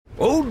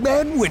Old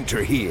Man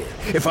Winter here.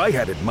 If I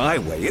had it my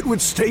way, it would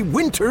stay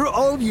winter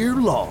all year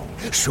long.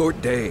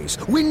 Short days,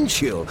 wind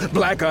chill,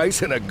 black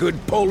ice, and a good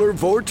polar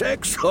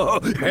vortex.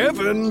 Oh,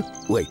 heaven!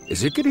 Wait,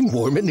 is it getting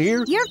warm in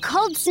here? Your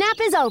cold snap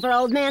is over,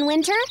 Old Man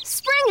Winter.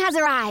 Spring has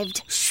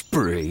arrived.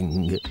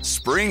 Spring.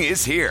 Spring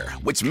is here,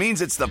 which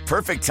means it's the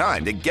perfect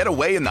time to get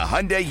away in the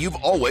Hyundai you've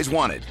always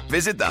wanted.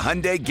 Visit the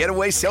Hyundai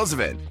Getaway Sales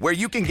Event, where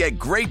you can get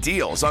great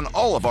deals on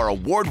all of our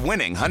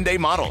award-winning Hyundai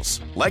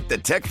models, like the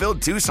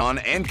tech-filled Tucson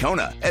and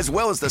Kona, as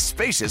well as the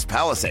spacious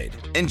Palisade.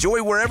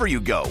 Enjoy wherever you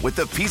go with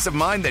the peace of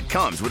mind that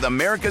comes with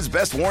America's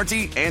best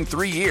warranty and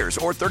 3 years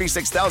or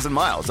 36,000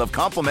 miles of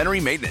complimentary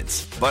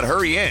maintenance. But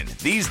hurry in,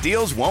 these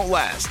deals won't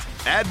last.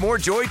 Add more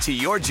joy to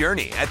your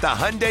journey at the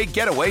Hyundai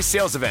Getaway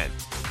Sales Event.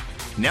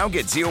 Now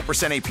get 0%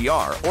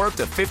 APR or up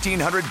to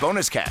 $1,500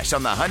 bonus cash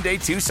on the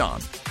Hyundai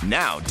Tucson.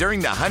 Now,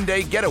 during the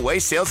Hyundai Getaway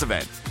Sales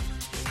Event.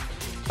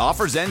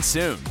 Offers end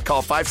soon.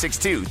 Call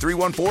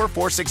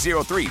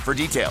 562-314-4603 for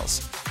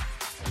details.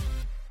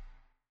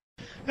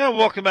 And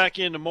welcome back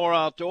into More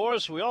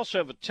Outdoors. We also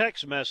have a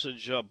text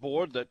message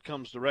board that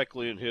comes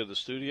directly in here to the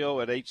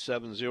studio at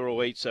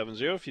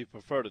 870-870 if you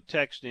prefer to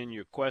text in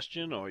your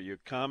question or your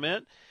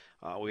comment.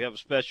 We have a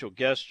special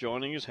guest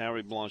joining us,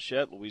 Harry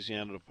Blanchette,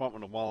 Louisiana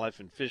Department of Wildlife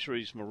and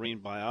Fisheries marine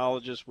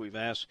biologist. We've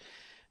asked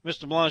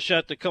Mr.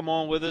 Blanchette to come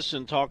on with us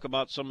and talk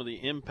about some of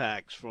the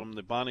impacts from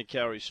the Bonnet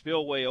Carré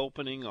Spillway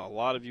opening. A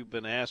lot of you have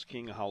been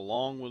asking how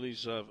long will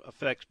these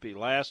effects be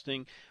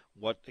lasting,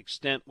 what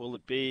extent will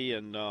it be,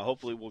 and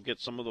hopefully we'll get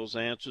some of those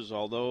answers,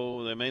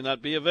 although they may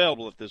not be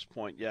available at this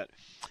point yet.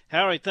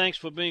 Harry, thanks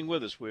for being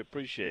with us. We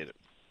appreciate it.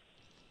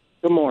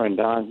 Good morning,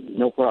 Don.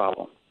 No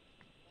problem.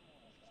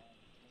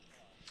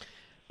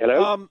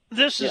 Hello?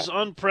 This is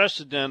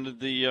unprecedented.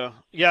 Can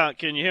you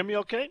hear me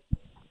okay?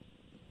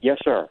 Yes,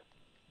 sir.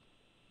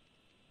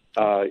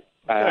 I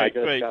just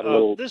great. got a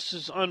little... This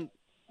is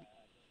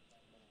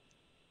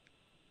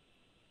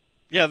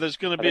there's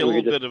going to be a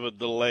little bit of a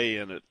delay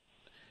in it.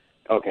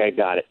 Okay,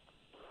 got it.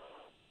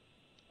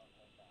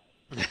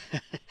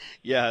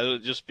 Yeah, it'll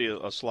just be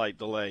a slight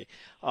delay.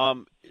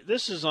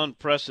 This is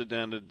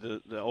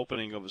unprecedented, the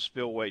opening of a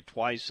spillway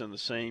twice in the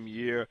same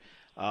year.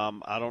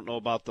 I don't know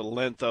about the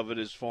length of it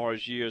as far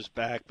as years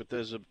back, but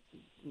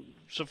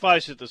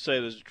suffice it to say,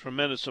 there's a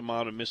tremendous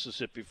amount of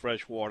Mississippi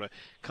freshwater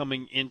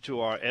coming into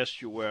our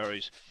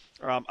estuaries.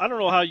 I don't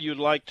know how you'd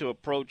like to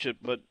approach it,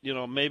 but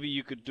maybe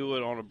you could do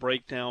it on a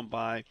breakdown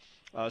by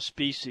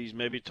species.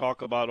 Maybe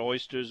talk about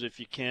oysters if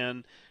you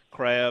can,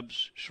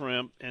 crabs,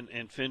 shrimp,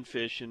 and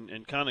finfish,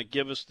 and kind of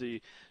give us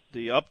the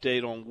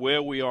update on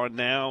where we are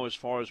now as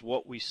far as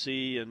what we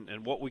see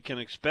and what we can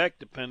expect,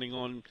 depending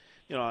on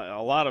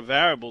a lot of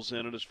variables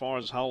in it as far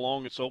as how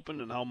long it's open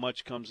and how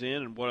much comes in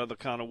and what other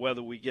kind of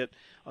weather we get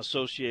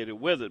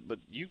associated with it. But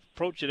you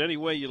approach it any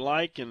way you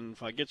like, and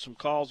if I get some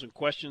calls and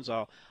questions,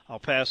 I'll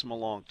pass them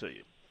along to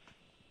you.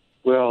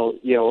 Well,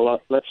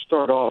 let's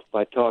start off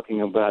by talking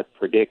about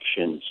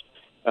predictions.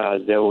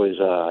 There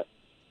was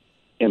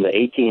in the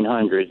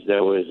 1800s,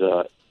 there was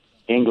an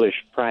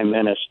English prime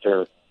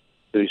minister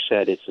who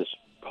said it's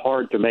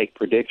hard to make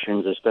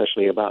predictions,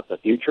 especially about the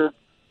future.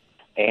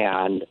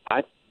 And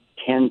I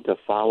tend to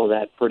follow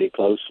that pretty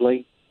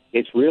closely.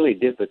 It's really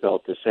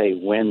difficult to say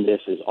when this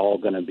is all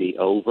going to be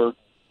over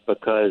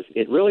because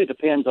it really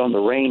depends on the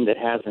rain that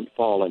hasn't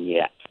fallen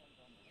yet.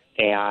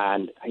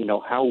 And,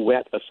 how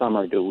wet a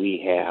summer do we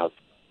have?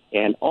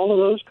 And all of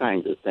those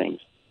kinds of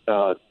things.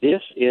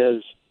 This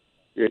is,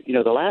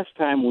 the last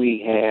time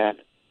we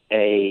had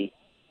a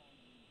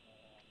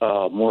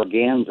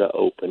Morganza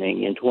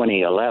opening in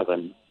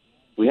 2011,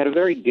 we had a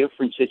very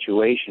different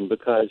situation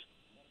because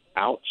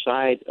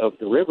outside of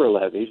the river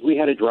levees, we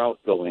had a drought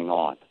going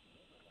on.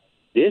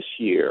 This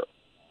year,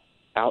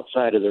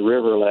 outside of the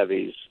river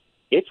levees,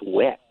 it's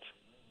wet.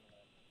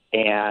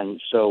 And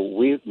so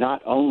we've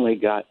not only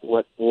got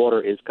what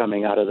water is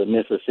coming out of the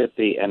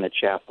Mississippi and the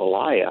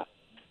Chapalaya,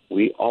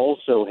 we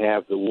also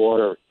have the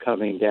water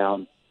coming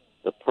down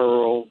the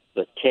Pearl,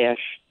 the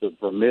Teche, the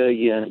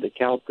Vermilion, the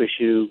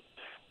Calcasieu,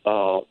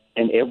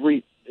 and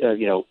every,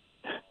 the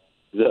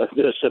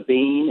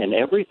Sabine and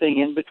everything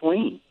in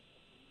between.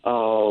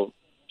 So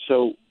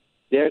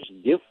there's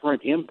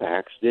different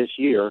impacts this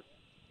year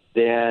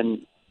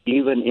than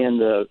even in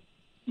the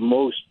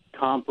most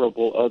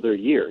comparable other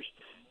years.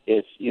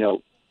 It's,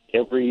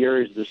 every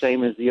year is the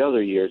same as the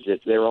other years.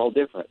 They're all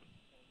different.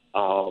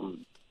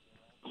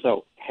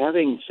 So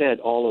having said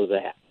all of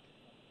that,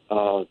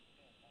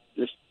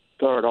 just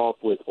start off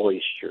with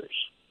oysters.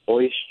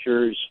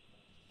 Oysters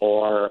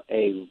are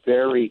a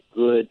very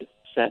good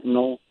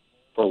sentinel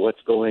for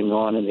what's going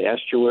on in the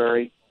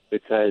estuary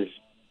because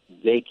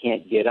they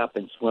can't get up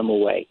and swim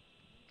away.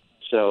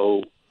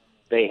 So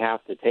they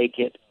have to take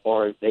it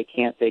or they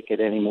can't take it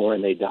anymore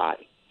and they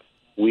die.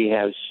 We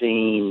have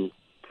seen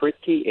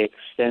pretty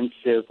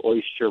extensive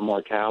oyster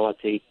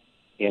mortality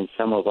in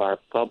some of our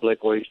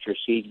public oyster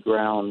seed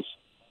grounds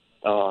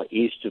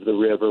east of the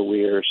river.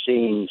 We are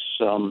seeing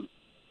some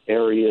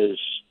areas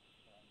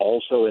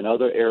also in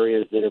other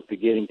areas that are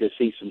beginning to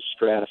see some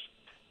stress.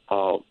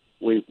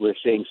 we're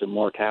seeing some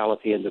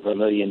mortality in the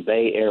Vermilion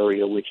Bay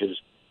area, which is,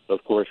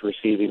 of course,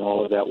 receiving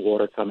all of that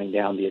water coming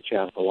down the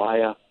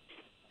Atchafalaya.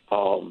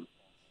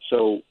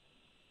 So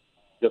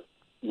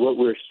what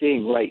we're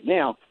seeing right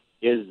now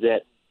is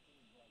that,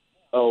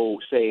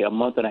 say a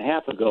month and a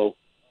half ago,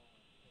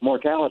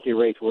 mortality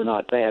rates were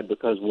not bad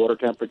because water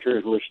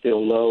temperatures were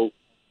still low,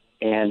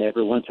 and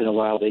every once in a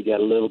while they get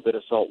a little bit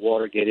of salt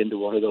water get into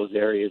one of those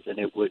areas, and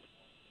it would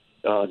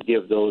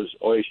give those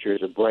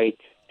oysters a break,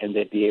 and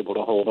they'd be able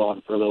to hold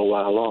on for a little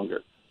while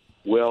longer.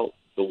 Well,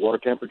 the water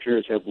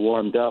temperatures have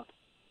warmed up,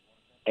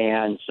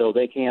 and so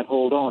they can't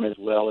hold on as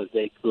well as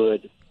they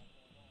could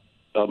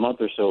a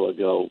month or so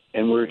ago,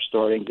 and we're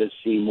starting to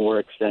see more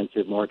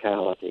extensive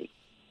mortality.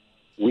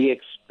 We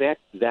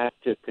expect that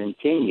to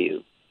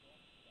continue.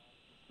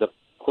 The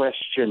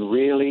question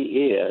really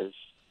is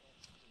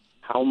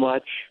how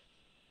much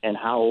and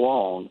how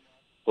long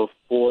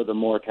before the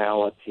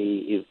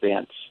mortality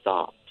event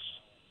stops.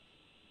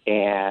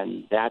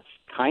 And that's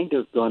kind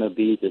of going to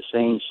be the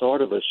same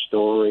sort of a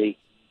story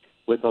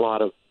with a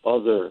lot of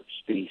other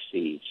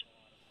species.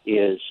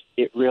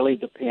 It really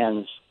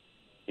depends.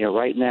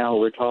 Right now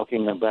we're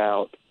talking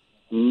about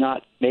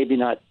maybe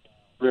not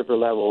river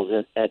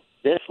levels at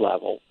this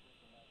level,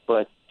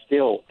 but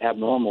still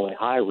abnormally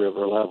high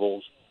river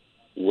levels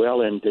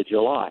well into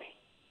July.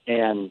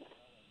 And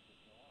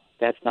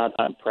that's not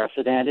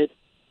unprecedented,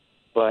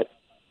 but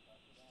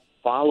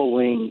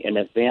following an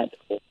event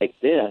like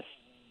this,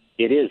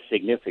 it is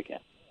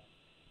significant.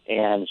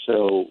 And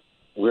so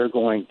we're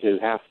going to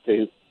have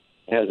to,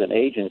 as an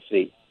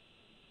agency,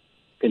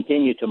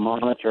 continue to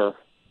monitor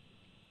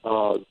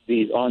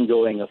these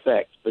ongoing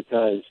effects,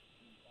 because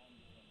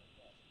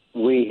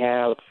we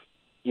have,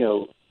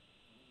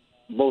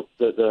 both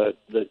the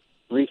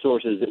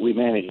resources that we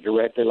manage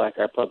directly, like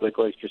our public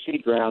oyster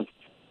seed grounds,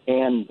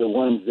 and the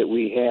ones that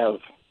we have,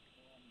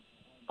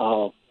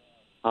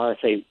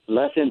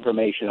 less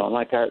information on,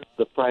 like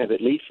the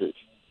private leases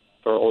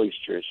for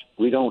oysters.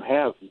 We don't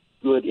have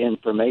good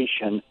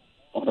information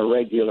on a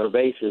regular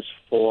basis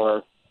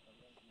for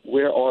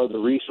where are the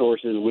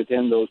resources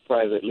within those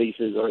private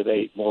leases. Are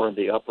they more in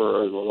the upper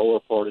or the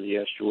lower part of the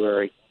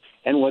estuary?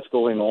 And what's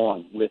going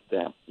on with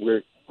them?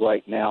 We're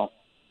right now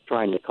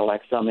trying to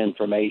collect some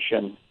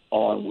information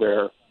on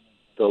where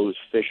those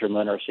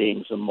fishermen are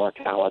seeing some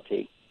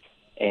mortality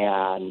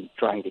and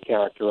trying to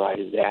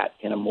characterize that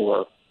in a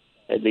more,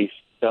 at least,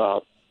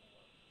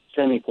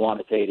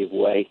 semi-quantitative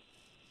way.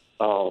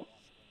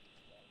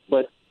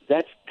 But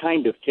that's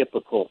kind of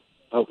typical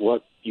of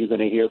what you're going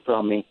to hear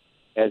from me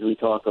as we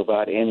talk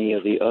about any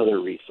of the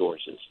other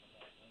resources.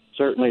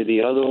 Certainly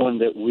the other one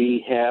that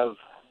we have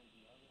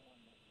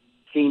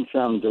seen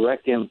some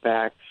direct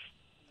impacts,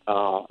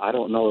 I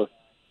don't know if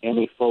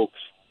any folks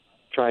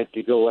tried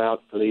to go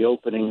out for the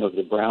opening of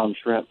the brown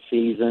shrimp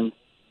season,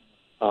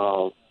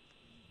 and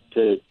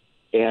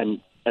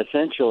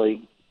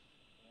essentially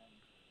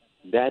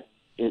that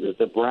is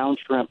the brown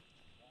shrimp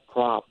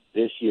crop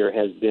this year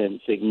has been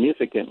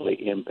significantly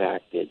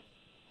impacted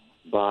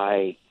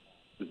by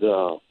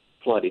the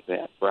flood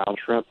event. Brown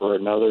shrimp are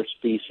another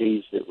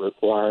species that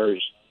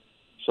requires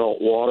salt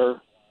water,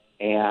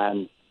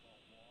 and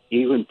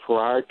even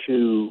prior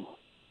to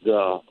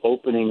the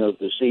opening of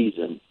the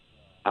season,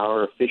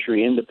 our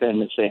fishery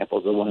independent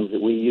samples, the ones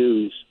that we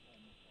use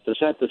to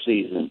set the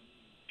season,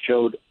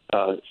 showed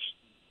a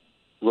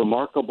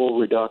remarkable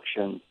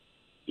reduction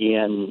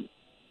in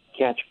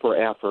catch per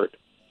effort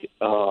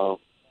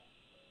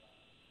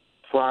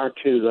prior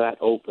to that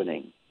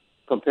opening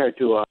compared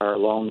to our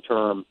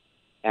long-term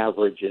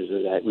averages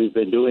of that. We've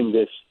been doing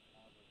this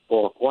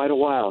for quite a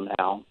while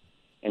now,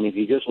 and if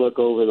you just look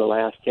over the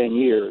last 10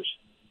 years,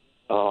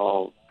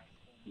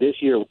 this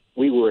year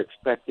we were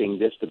expecting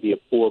this to be a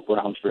poor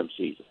brown shrimp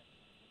season.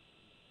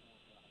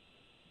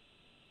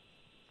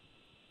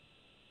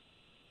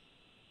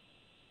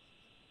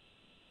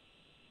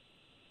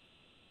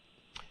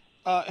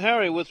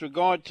 Harry, with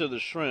regard to the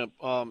shrimp,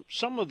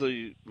 some of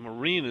the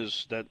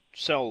marinas that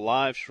sell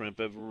live shrimp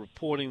are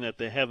reporting that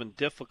they're having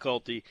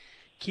difficulty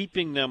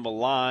keeping them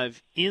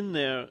alive in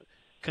their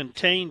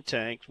contained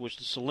tanks, which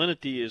the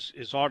salinity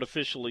is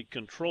artificially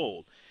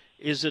controlled.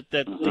 Is it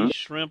that these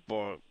shrimp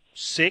are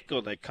sick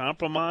or they're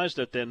compromised,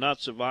 that they're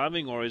not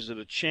surviving, or is it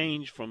a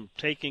change from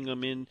taking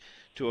them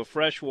into a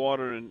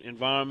freshwater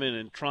environment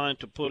and trying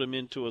to put them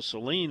into a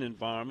saline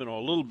environment, or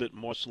a little bit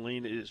more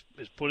saline, is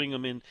putting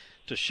them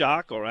into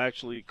shock or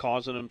actually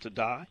causing them to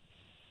die?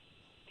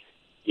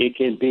 It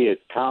can be a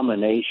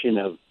combination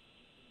of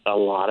a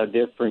lot of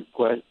different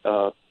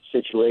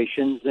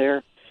situations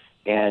there.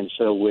 And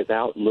so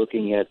without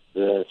looking at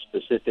the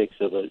specifics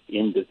of an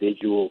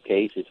individual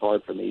case, it's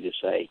hard for me to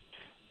say.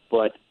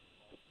 But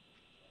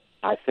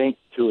I think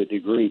to a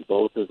degree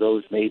both of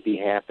those may be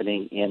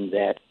happening, in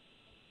that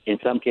in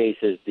some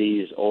cases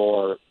these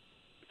are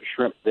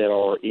shrimp that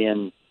are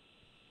in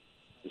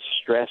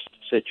stressed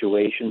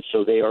situations,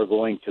 so they are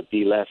going to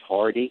be less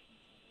hardy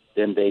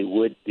than they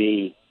would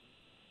be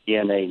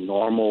in a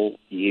normal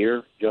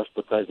year, just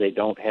because they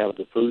don't have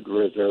the food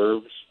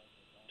reserves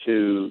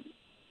to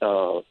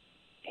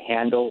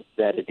handle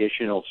that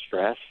additional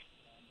stress.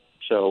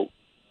 So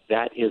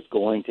that is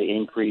going to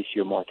increase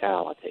your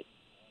mortality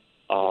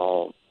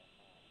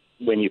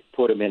when you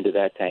put them into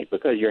that tank,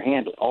 because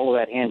all of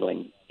that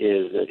handling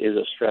is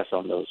a stress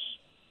on those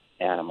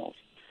animals.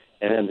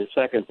 And then the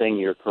second thing,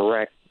 you're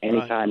correct.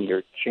 Anytime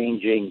you're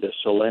changing the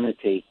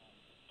salinity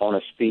on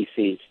a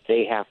species,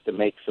 they have to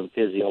make some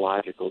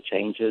physiological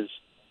changes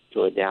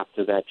to adapt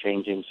to that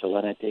changing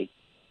salinity.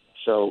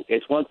 So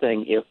it's one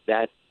thing if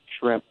that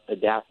shrimp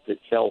adapts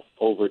itself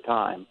over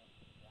time,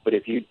 but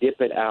if you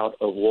dip it out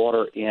of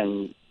water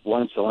in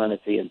one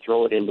salinity and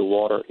throw it into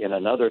water in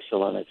another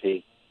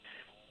salinity,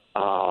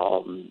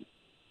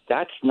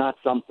 that's not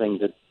something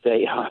that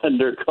they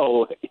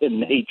undergo in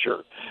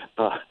nature.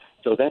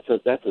 So that's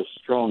a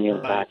strong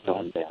impact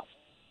on them.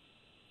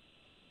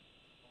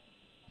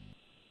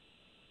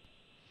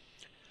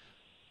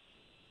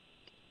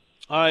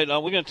 All right,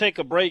 we're going to take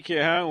a break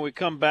here, Harry. When we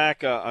come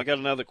back, I got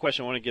another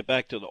question. I want to get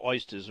back to the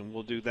oysters, and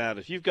we'll do that.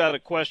 If you've got a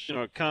question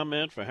or a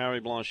comment for Harry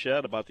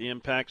Blanchette about the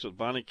impacts of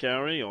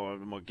Bonnet-Carré or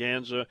the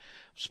Merganser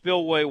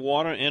spillway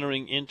water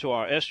entering into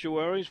our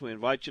estuaries, we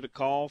invite you to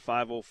call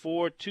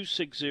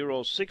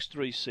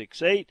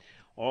 504-260-6368,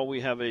 or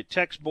we have a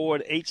text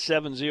board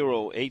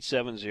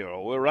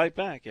 870-870. We're right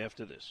back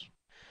after this.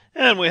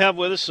 And we have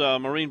with us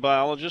marine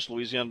biologist,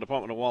 Louisiana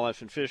Department of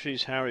Wildlife and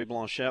Fisheries, Harry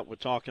Blanchette. We're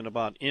talking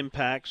about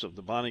impacts of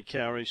the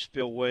Bonnet-Carré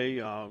spillway,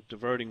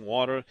 diverting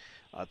water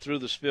through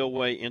the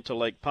spillway into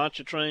Lake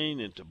Pontchartrain,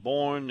 into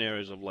Bourne,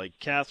 areas of Lake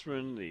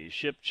Catherine, the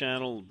Ship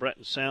Channel,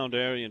 Breton Sound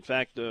area. In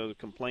fact, the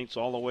complaints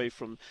all the way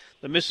from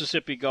the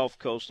Mississippi Gulf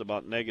Coast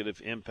about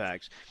negative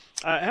impacts.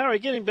 Harry,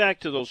 getting back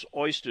to those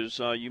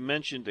oysters, you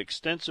mentioned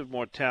extensive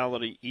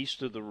mortality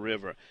east of the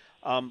river.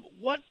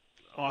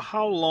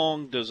 How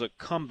long does a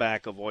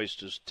comeback of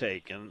oysters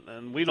take?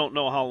 And we don't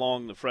know how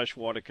long the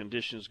freshwater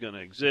condition is going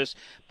to exist,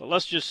 but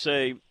let's just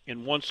say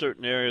in one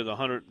certain area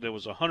there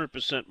was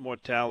 100%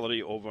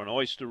 mortality over an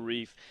oyster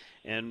reef,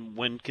 and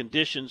when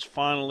conditions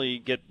finally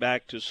get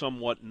back to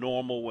somewhat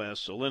normal, where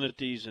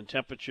salinities and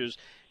temperatures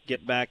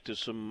get back to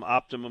some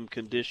optimum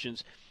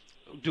conditions,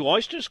 do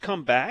oysters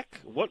come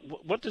back?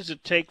 What does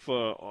it take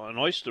for an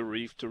oyster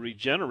reef to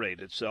regenerate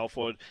itself,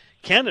 or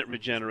can it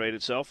regenerate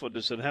itself, or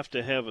does it have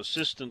to have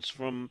assistance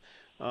from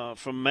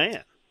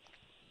man?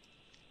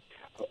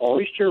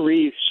 Oyster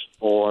reefs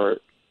are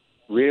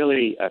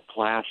really a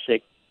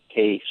classic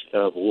case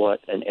of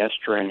what an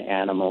estuarine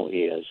animal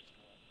is.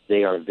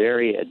 They are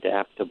very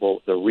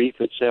adaptable. The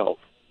reef itself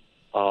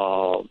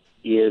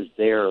is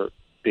there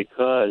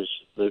because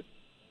the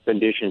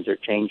conditions are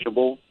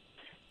changeable,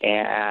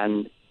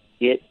 and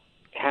it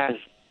has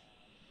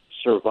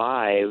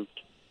survived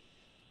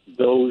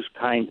those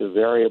kinds of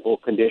variable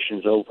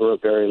conditions over a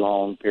very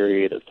long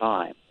period of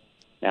time.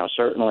 Now,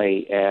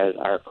 certainly, as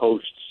our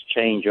coasts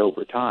change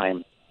over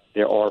time,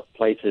 there are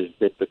places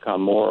that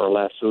become more or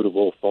less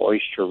suitable for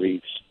oyster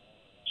reefs.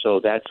 So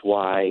that's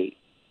why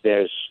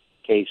there's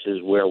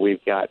cases where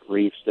we've got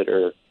reefs that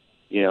are,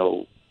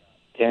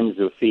 tens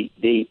of feet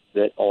deep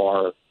that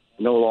are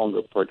no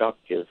longer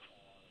productive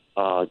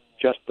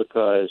just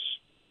because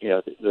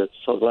the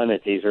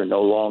salinities are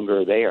no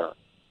longer there.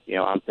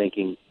 I'm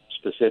thinking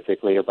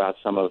specifically about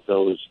some of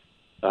those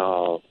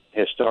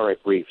historic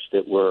reefs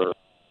that were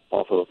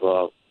off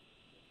of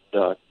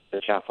the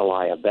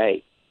Atchafalaya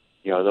Bay.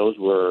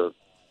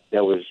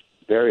 There was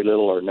very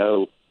little or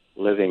no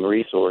living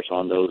resource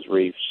on those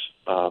reefs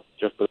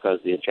just because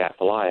the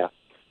Atchafalaya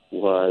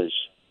was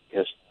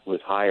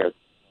hired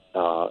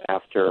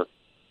after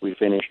we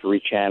finished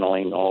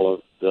rechanneling all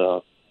of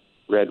the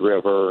Red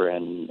River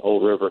and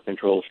Old River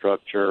control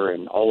structure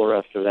and all the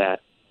rest of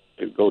that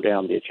to go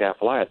down the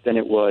Atchafalaya than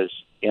it was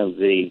in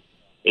the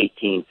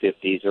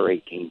 1850s or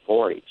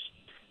 1840s.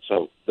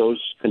 So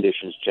those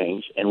conditions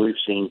changed, and we've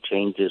seen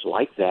changes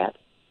like that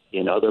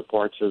in other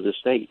parts of the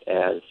state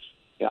as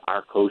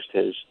our coast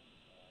has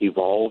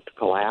evolved,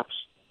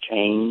 collapsed,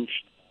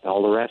 changed,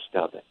 all the rest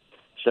of it.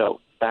 So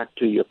back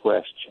to your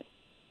question.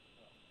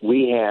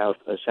 We have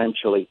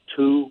essentially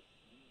 2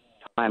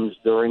 times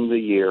during the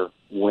year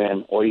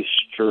when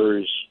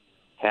oysters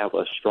have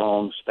a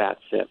strong spat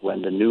set,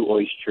 when the new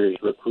oysters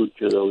recruit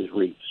to those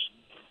reefs.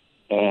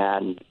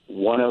 And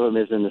one of them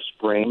is in the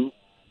spring,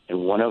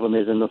 and one of them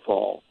is in the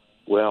fall.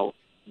 Well,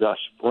 the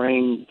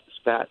spring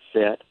spat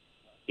set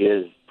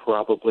is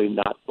probably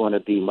not going to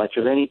be much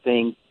of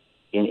anything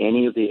in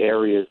any of the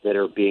areas that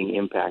are being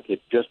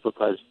impacted, just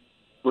because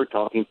we're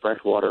talking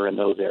freshwater in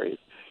those areas.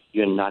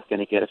 You're not going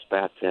to get a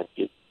spat set.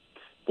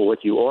 But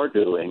what you are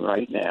doing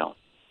right now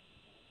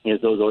is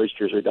those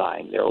oysters are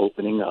dying. They're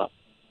opening up.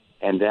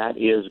 And that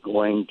is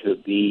going to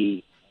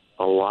be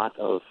a lot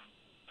of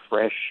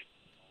fresh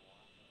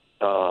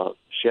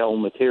shell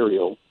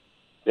material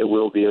that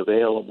will be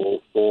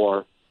available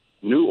for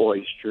new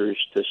oysters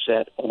to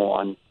set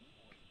on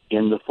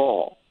in the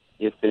fall.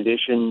 If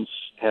conditions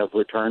have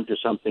returned to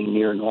something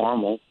near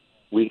normal,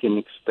 we can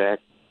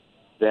expect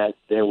that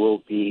there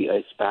will be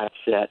a spat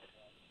set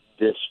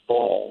this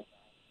fall.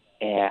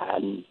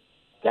 And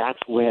that's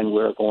when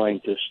we're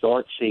going to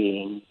start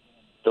seeing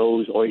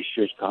those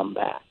oysters come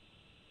back.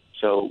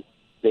 So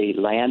they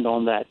land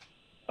on that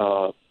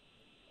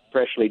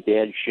freshly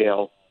dead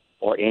shell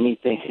or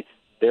anything.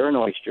 They're an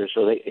oyster,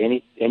 so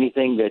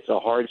anything that's a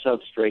hard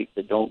substrate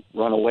that don't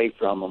run away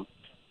from them,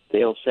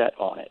 they'll set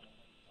on it.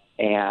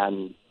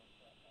 And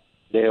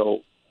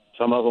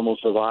some of them will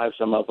survive,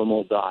 some of them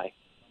will die.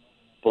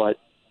 But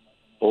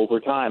over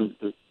time,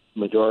 the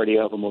majority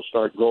of them will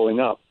start growing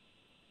up.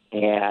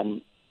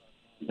 And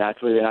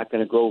naturally, they're not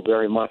going to grow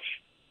very much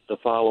the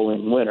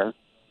following winter.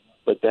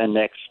 But then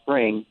next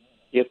spring,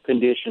 if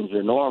conditions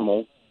are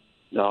normal,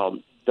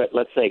 but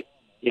let's say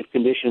if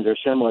conditions are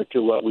similar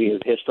to what we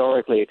have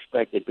historically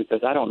expected,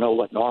 because I don't know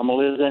what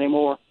normal is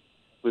anymore.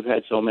 We've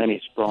had so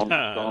many strong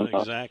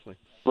exactly.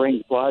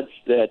 spring floods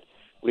that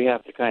we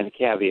have to kind of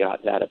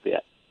caveat that a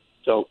bit.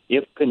 So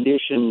if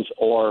conditions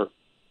are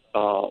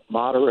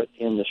moderate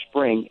in the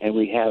spring and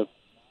we have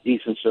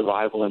decent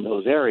survival in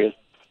those areas,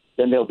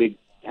 then they'll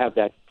have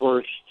that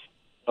first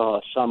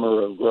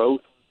summer of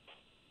growth.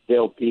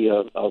 There'll be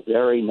a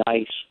very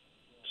nice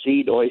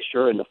seed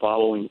oyster in the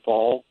following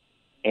fall,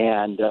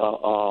 and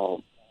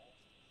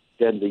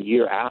then the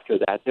year after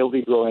that, they'll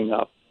be growing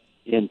up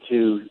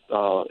into,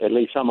 at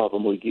least some of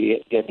them will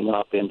be getting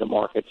up into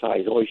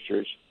market-sized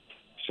oysters.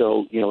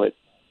 So, it's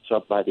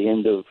up by the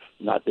end of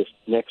not this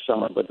next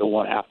summer, but the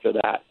one after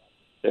that.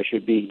 There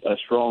should be a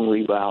strong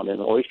rebound in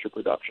oyster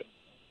production,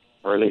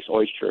 or at least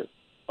oyster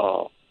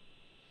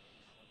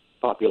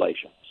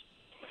populations.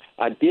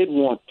 I did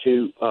want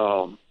to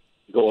go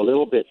a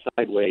little bit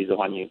sideways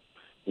on you.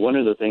 One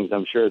of the things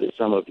I'm sure that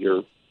some of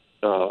your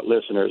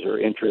listeners are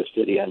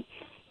interested in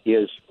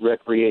is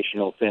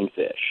recreational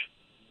finfish.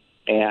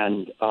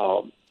 And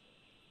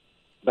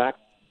back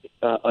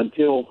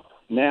until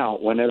now,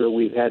 whenever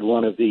we've had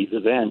one of these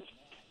events,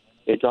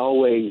 it's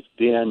always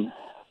been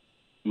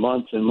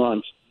months and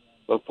months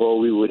before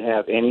we would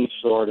have any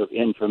sort of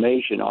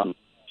information on.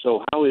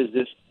 So how is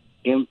this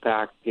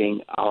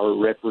impacting our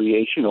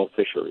recreational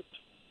fisheries?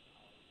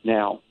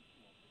 Now,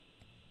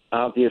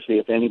 obviously,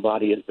 if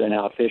anybody has been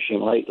out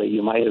fishing lately,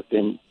 you might have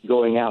been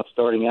starting out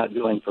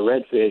going for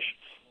redfish,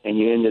 and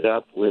you ended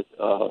up with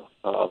a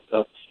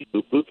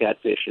blue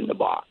catfish in the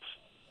box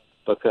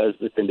because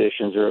the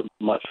conditions are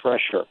much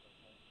fresher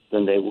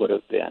than they would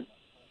have been.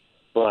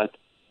 But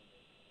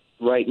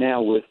right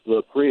now with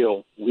the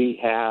creel, we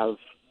have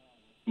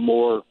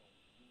more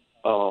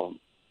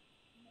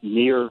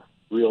near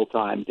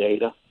real-time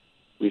data.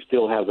 We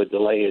still have a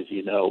delay, as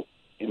you know,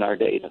 in our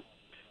data.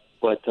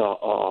 But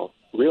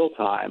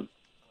real-time,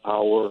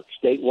 our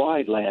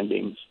statewide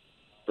landings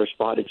for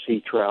spotted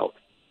sea trout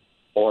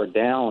are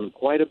down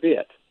quite a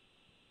bit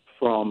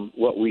from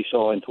what we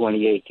saw in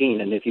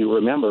 2018. And if you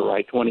remember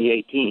right,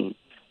 2018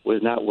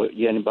 was not what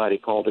anybody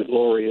called a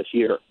glorious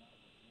year.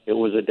 It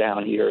was a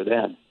down year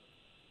then.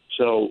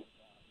 So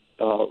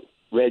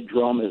red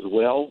drum as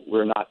well,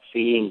 we're not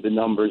seeing the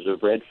numbers of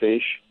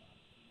redfish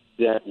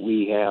that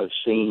we have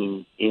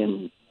seen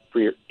in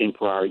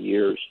prior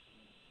years.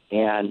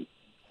 And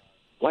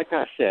like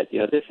I said,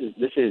 this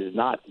is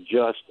not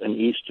just an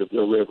east of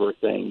the river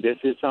thing. This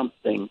is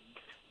something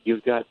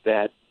you've got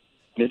that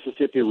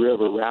Mississippi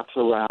River wraps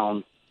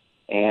around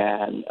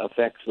and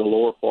affects the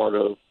lower part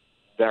of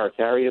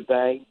Barataria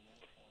Bay.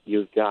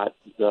 You've got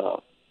the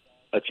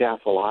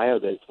Atchafalaya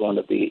that's going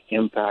to be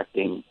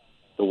impacting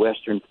the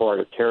western part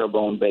of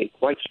Terrebonne Bay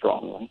quite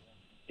strongly.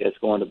 It's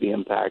going to be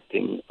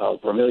impacting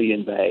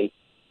Vermilion Bay.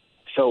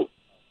 So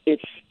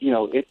it's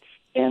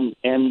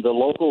and the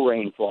local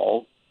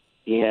rainfall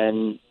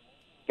in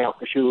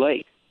Calcasieu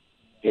Lake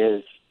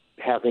is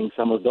having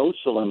some of those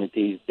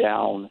salinities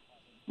down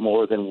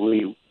more than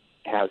we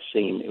have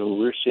seen.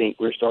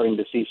 We're starting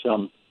to see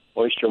some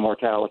oyster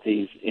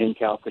mortalities in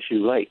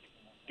Calcasieu Lake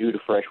due to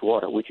fresh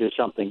water, which is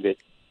something that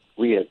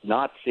we have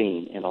not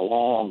seen in a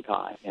long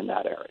time in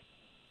that area.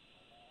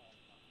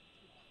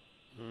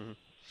 Mm-hmm.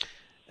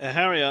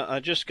 Harry, I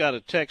just got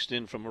a text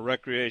in from a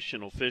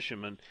recreational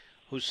fisherman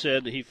who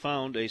said he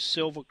found a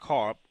silver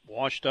carp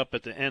washed up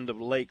at the end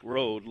of Lake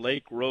Road.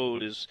 Lake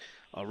Road is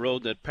a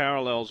road that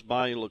parallels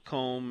Bayou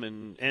Lacombe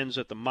and ends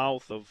at the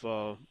mouth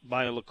of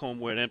Bayou Lacombe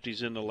where it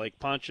empties into Lake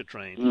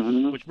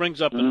Pontchartrain, which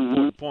brings up an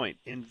important point.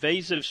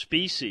 Invasive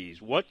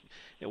species. What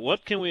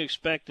can we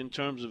expect in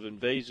terms of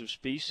invasive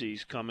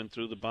species coming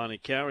through the Bonnie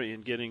Carré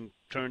and getting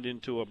turned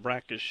into a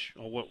brackish,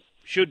 or what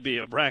should be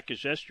a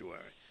brackish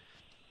estuary?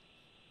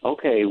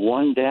 Okay,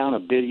 one down,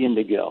 1 billion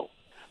to go.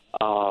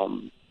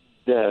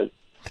 The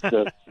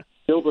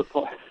silver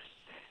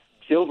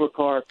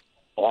carp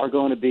are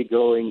going to be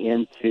going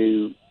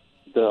into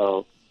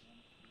the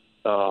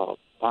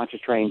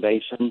Pontchartrain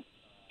Basin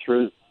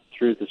through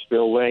the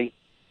spillway.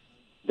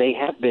 They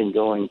have been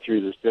going through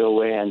the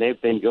spillway, and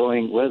they've been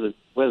going whether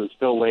the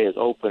spillway is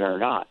open or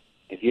not.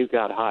 If you've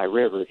got high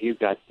river, if you've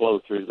got flow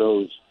through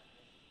those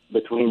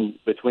between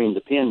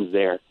the pins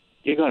there,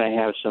 you're going to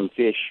have some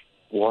fish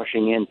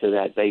washing into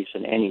that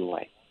basin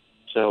anyway.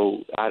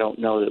 So I don't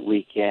know that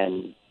we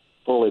can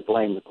fully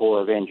blame the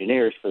Corps of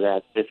Engineers for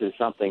that. This is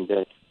something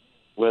that,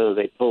 whether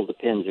they pulled the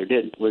pins or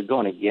didn't, we're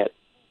going to get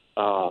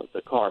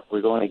the carp.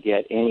 We're going to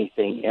get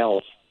anything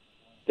else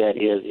that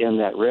is in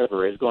that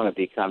river is going to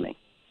be coming.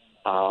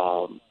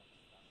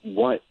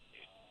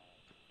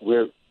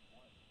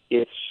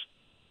 It's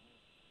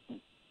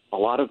a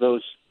lot of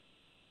those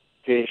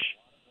fish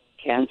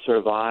can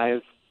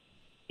survive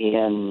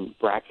in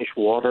brackish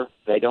water.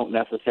 They don't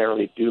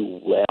necessarily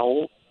do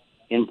well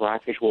in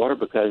brackish water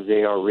because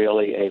they are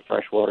really a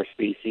freshwater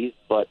species,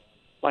 but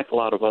like a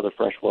lot of other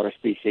freshwater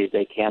species,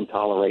 they can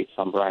tolerate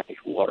some brackish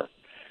water.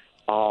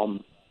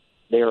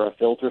 They're a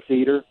filter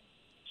feeder,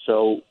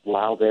 so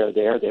while they're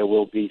there, there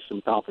will be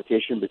some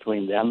competition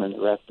between them and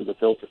the rest of the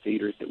filter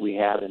feeders that we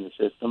have in the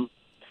system.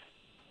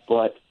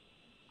 But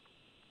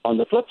on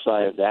the flip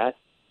side of that,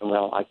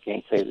 well, I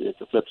can't say that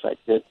it's a flip side.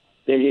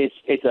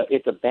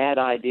 It's a bad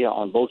idea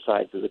on both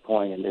sides of the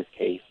coin in this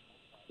case.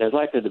 There's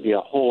likely to be a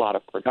whole lot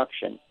of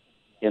production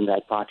in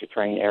that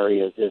Pontchartrain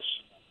area this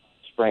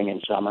spring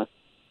and summer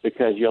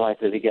because you're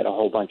likely to get a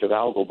whole bunch of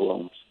algal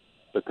blooms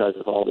because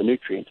of all the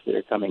nutrients that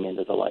are coming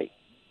into the lake.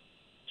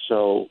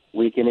 So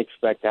we can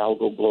expect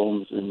algal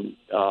blooms and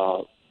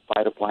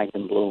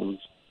phytoplankton blooms,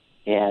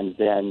 and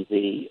then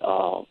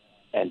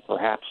and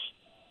perhaps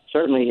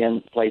certainly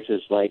in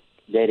places like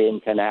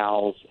dead-end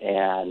canals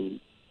and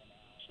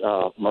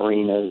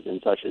marinas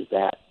and such as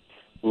that,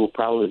 we'll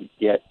probably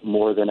get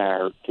more than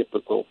our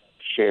typical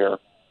share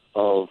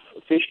of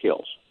fish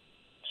kills.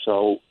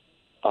 So,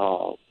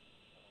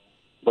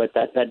 but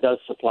that does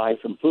supply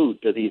some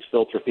food to these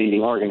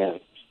filter-feeding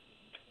organisms.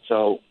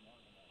 So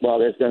while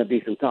there's going to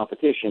be some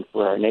competition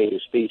for our native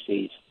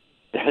species,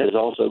 there is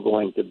also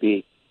going to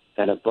be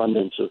an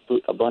abundant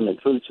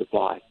food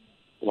supply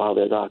while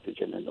there's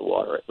oxygen in the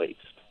water, at least.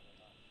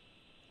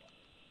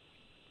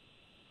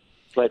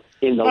 But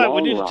in the long run...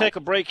 we need to take a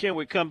break here.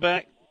 We come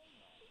back.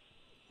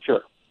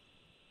 Sure.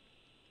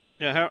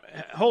 Yeah,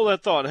 hold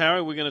that thought,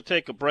 Harry. We're going to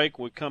take a break.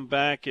 We'll come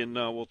back, and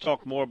we'll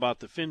talk more about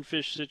the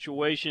finfish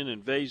situation,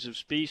 invasive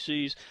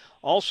species.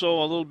 Also,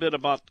 a little bit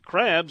about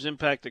crabs,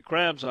 impact of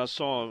crabs. I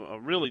saw a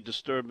really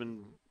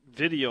disturbing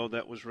video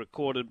that was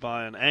recorded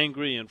by an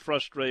angry and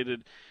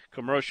frustrated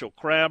commercial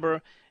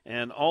crabber.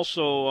 And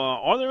also,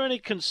 are there any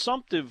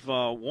consumptive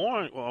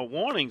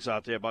warnings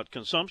out there about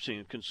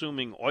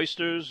consuming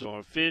oysters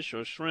or fish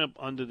or shrimp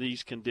under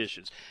these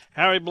conditions?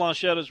 Harry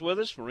Blanchette is with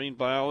us, marine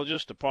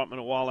biologist, Department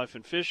of Wildlife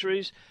and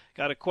Fisheries.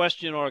 Got a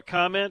question or a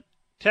comment?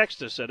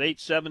 Text us at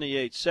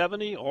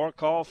 870-870 or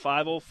call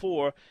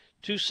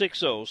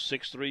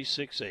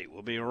 504-260-6368.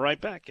 We'll be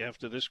right back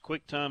after this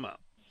quick timeout.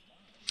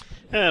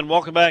 And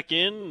welcome back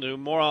in to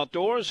More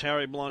Outdoors.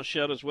 Harry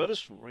Blanchette is with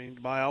us, marine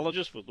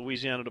biologist with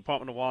Louisiana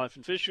Department of Wildlife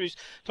and Fisheries,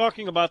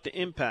 talking about the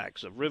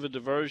impacts of river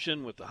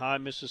diversion with the high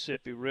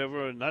Mississippi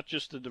River, and not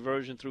just the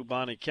diversion through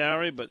Bonnie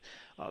Carey, but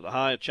the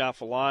high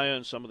Atchafalaya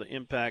and some of the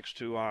impacts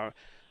to our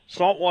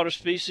saltwater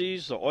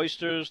species, the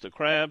oysters, the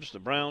crabs, the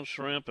brown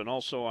shrimp, and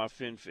also our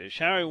finfish.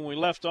 Harry, when we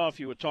left off,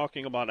 you were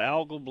talking about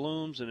algal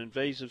blooms and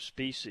invasive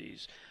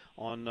species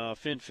on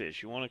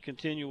finfish. You want to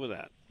continue with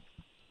that?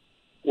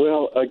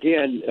 Well,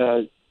 again,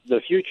 the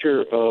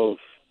future of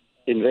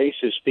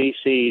invasive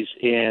species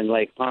in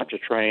Lake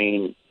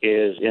Pontchartrain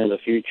is in the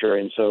future,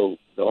 and so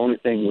the only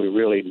thing we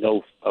really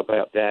know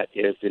about that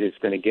is that it's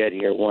going to get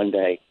here one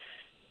day,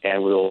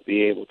 and we'll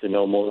be able to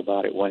know more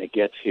about it when it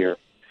gets here.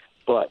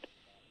 But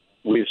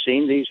we've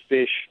seen these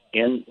fish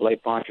in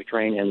Lake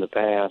Pontchartrain in the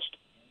past.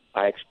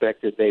 I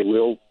expect that they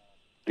will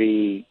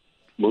be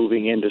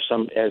moving into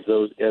some as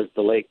the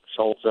lake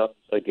salts up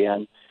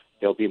again.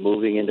 They'll be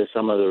moving into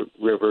some of the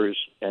rivers,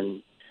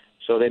 and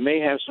so they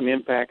may have some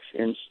impacts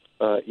in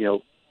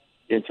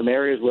in some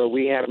areas where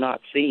we have not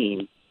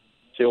seen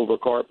silver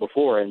carp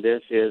before. And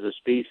this is a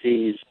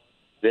species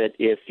that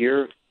if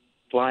you're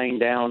flying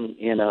down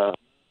in a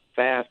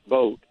fast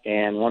boat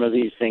and one of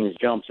these things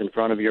jumps in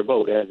front of your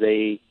boat, as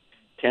they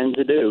tend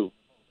to do,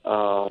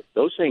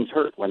 those things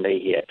hurt when they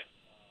hit.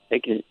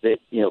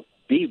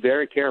 Be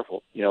very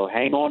careful.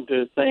 Hang on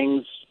to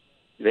things.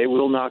 They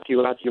will knock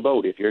you out your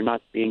boat if you're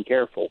not being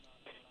careful.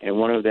 And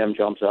one of them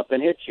jumps up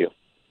and hits you.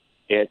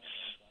 It's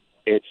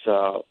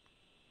a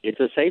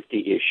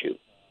safety issue.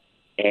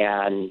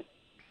 And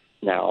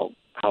now,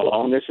 how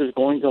long this is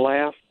going to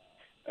last?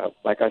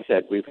 Like I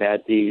said, we've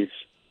had these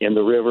in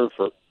the river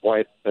for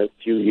quite a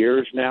few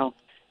years now,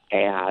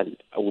 and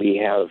we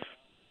have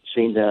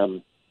seen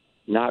them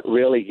not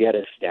really get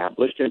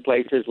established in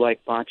places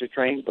like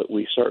Pontchartrain, but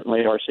we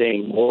certainly are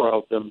seeing more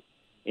of them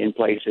in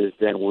places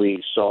than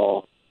we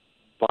saw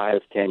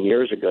 5-10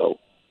 years ago.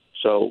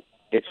 So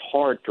it's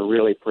hard to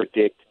really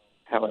predict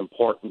how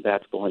important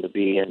that's going to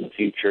be in the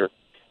future.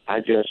 I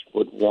just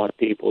would want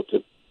people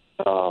to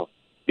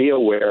be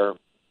aware,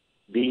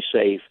 be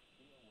safe,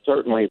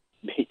 certainly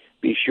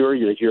be sure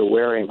that you're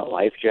wearing a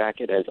life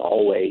jacket as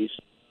always,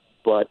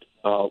 but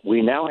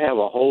we now have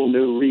a whole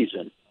new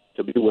reason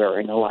to be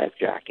wearing a life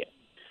jacket.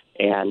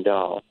 And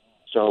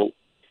so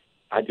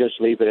I just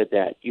leave it at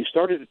that. You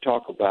started to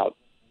talk about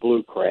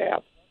blue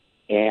crab,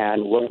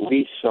 and what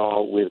we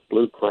saw with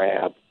blue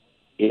crab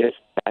is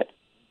that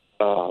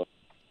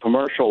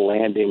commercial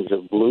landings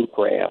of blue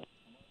crab,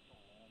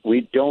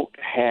 we don't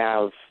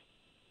have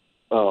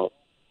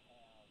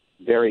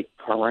very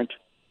current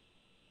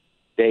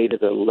data.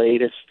 The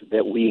latest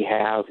that we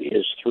have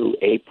is through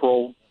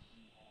April.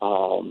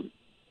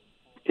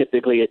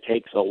 Typically, it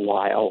takes a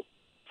while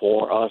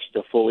for us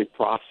to fully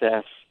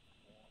process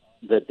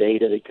the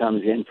data that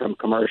comes in from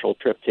commercial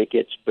trip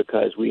tickets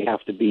because we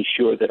have to be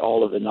sure that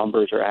all of the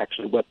numbers are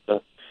actually what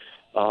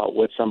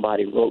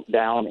somebody wrote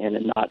down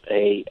and not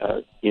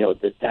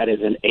that is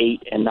an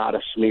 8 and not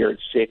a smeared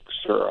 6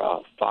 or a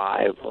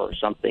 5 or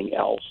something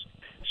else.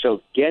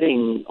 So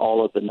getting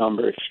all of the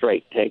numbers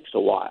straight takes a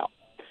while.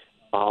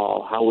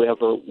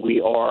 However,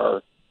 we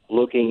are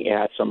looking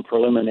at some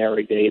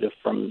preliminary data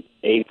from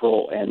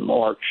April and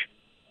March,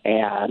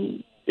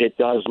 and it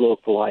does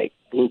look like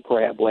blue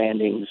crab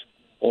landings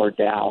are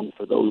down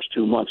for those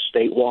 2 months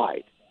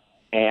statewide.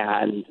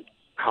 And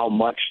how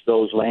much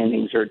those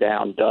landings are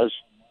down does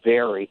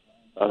vary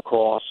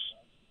across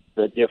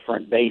the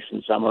different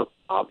basins. Some are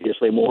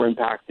obviously more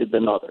impacted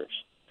than others.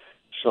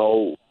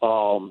 So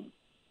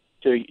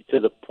to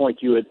the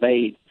point you had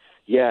made,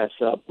 yes,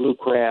 blue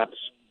crabs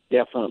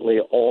definitely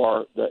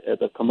are,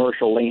 the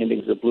commercial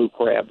landings of blue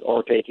crabs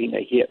are taking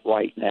a hit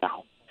right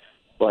now.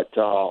 But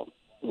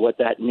what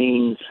that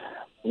means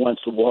once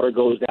the water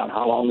goes down,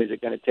 how long is it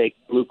going to take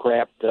blue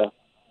crab to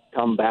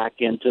come back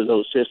into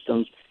those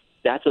systems?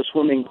 That's a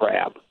swimming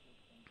crab,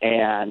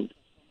 and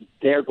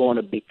they're going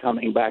to be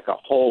coming back a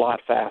whole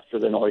lot faster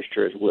than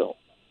oysters will.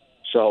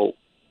 So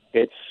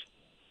it's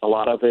a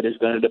lot of it is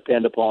going to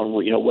depend upon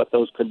what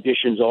those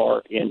conditions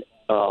are in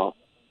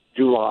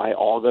July,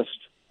 August,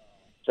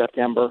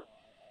 September,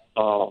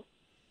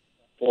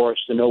 for us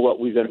to know what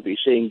we're going to be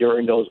seeing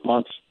during those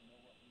months.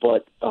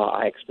 But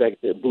I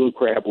expect that blue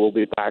crab will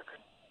be back.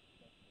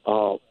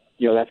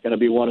 That's going to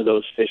be one of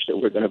those fish that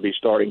we're going to be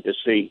starting to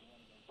see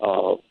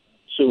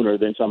sooner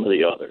than some of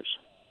the others.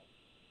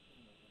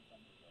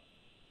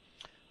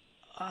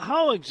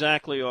 How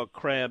exactly are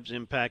crabs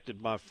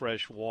impacted by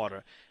fresh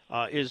water?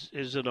 Is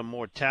it a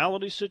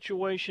mortality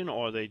situation,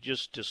 or are they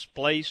just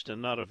displaced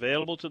and not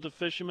available to the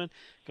fishermen?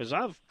 Because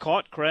I've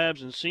caught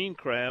crabs and seen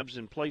crabs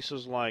in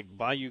places like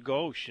Bayou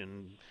Gauche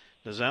and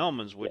the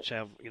Zalmans, which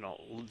have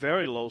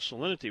very low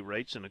salinity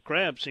rates, and the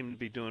crabs seem to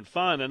be doing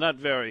fine. They're not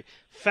very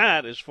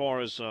fat as far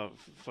as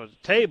for the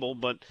table,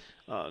 but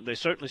they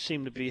certainly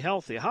seem to be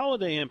healthy. How are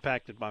they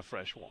impacted by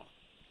fresh water?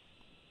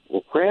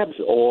 Well, crabs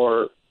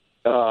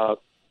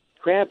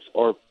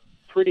are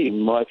pretty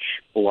much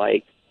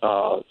like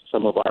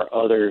some of our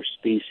other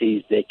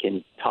species. They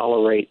can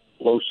tolerate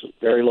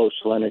very low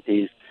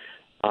salinities.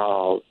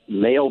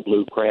 Male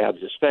blue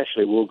crabs,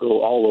 especially, will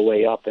go all the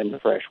way up into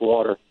fresh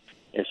water,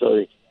 and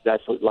so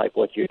that's like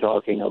what you're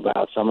talking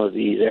about. Some of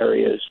these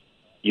areas,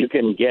 you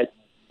can get,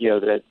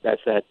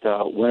 that's that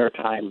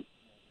wintertime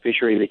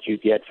fishery that you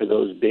get for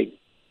those big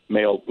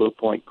male blue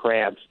point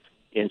crabs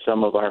in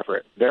some of our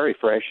very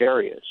fresh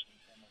areas.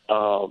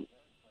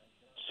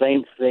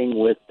 Same thing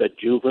with the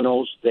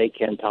juveniles. They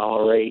can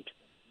tolerate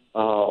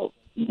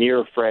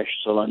near fresh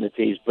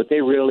salinities, but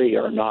they really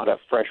are not a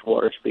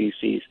freshwater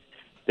species.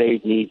 They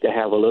need to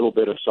have a little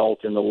bit of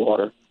salt in the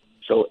water.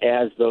 So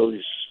as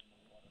those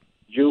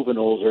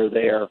juveniles are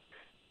there,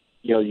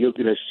 you're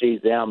going to see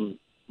them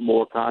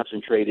more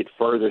concentrated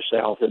further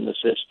south in the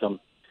system.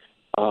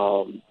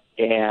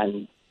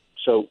 And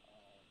so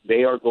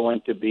they are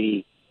going to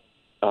be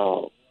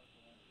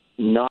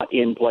not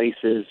in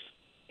places,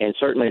 and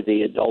certainly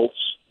the adults.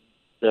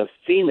 The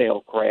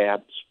female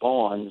crab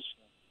spawns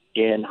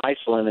in high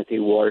salinity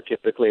water,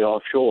 typically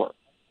offshore.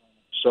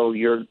 So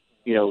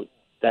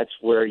that's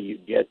where you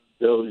get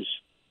those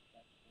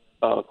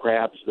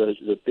crabs,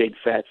 the big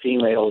fat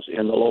females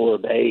in the lower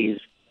bays,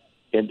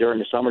 and during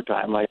the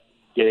summertime, like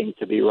getting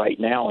to be right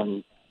now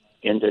and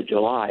into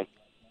July,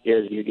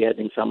 is you're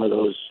getting some of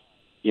those,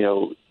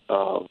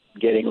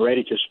 getting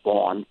ready to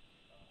spawn.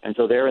 And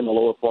so they're in the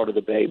lower part of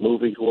the bay,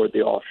 moving toward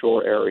the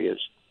offshore areas.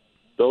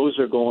 Those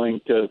are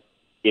going to,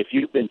 if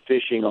you've been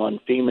fishing on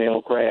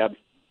female crab,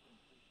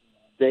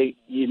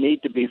 you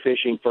need to be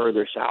fishing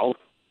further south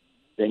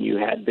than you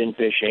had been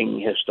fishing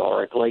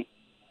historically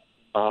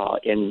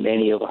in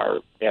many of our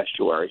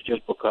estuaries,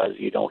 just because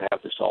you don't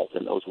have the salt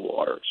in those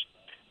waters.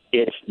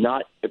 It's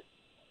not,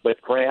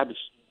 but crabs,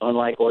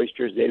 unlike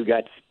oysters,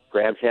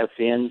 crabs have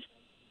fins.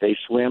 They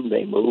swim,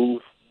 they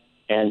move,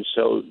 and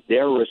so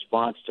their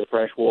response to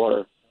fresh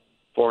water,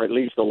 for at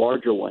least the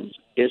larger ones,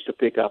 is to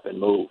pick up and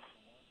move.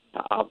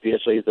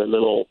 Obviously, the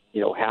little,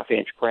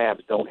 half-inch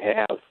crabs don't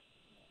have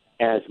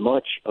as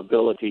much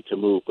ability to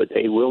move, but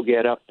they will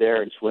get up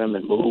there and swim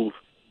and move.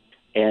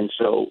 And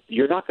so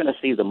you're not going to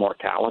see the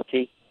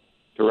mortality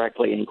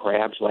directly in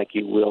crabs like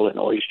you will in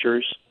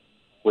oysters.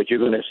 What you're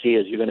going to see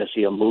is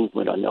a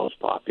movement on those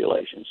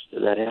populations.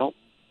 Does that help?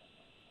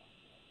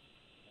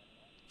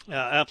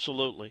 Yeah,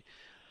 absolutely.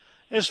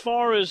 As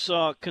far as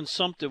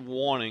consumptive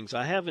warnings,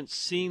 I haven't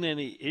seen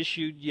any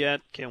issued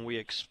yet. Can we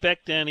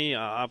expect any?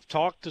 I've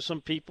talked to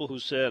some people who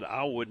said,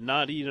 I would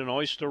not eat an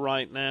oyster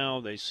right now.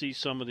 They see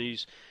some of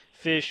these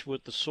fish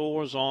with the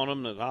sores on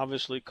them that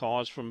obviously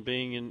cause from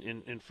being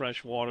in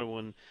fresh water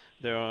when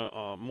they're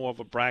more of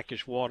a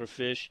brackish water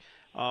fish.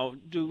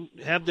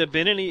 Have there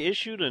been any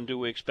issued, and do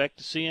we expect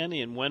to see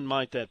any, and when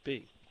might that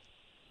be?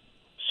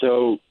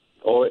 So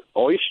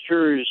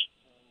oysters,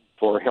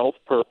 for health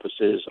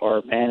purposes,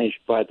 are managed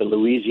by the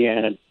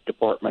Louisiana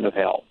Department of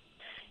Health.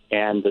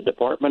 And the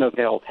Department of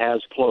Health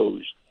has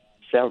closed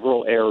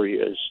several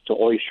areas to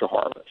oyster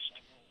harvest.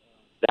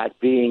 That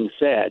being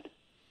said,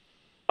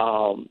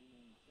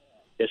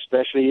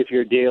 especially if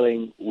you're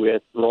dealing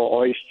with raw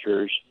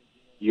oysters,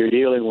 you're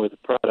dealing with a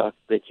product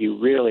that you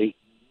really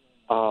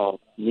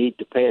need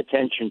to pay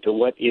attention to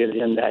what is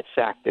in that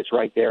sack that's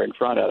right there in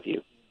front of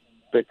you.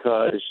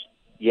 Because,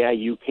 yeah,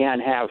 you can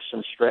have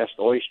some stressed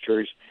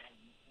oysters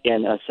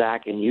in a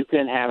sack, and you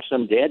can have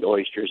some dead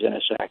oysters in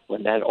a sack.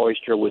 When that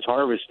oyster was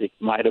harvested, it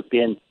might have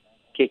been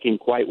kicking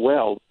quite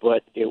well,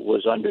 but it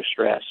was under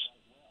stress.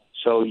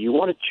 So you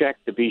want to check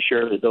to be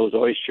sure that those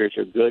oysters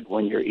are good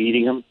when you're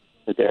eating them,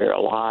 that they're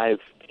alive,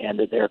 and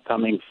that they're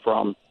coming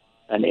from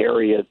an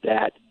area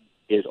that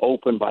is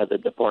open by the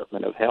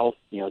Department of Health.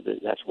 You know,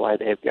 that's why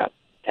they've got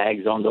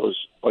tags on those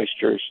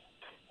oysters.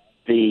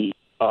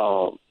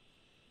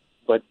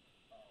 But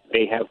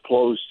they have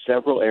closed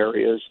several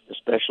areas,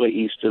 especially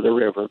east of the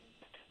river,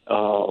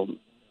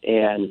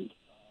 and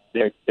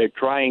they're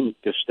trying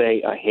to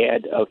stay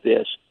ahead of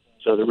this.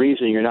 So the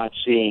reason you're not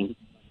seeing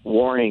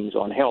warnings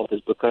on health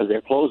is because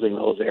they're closing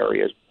those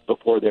areas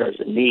before there's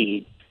a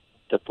need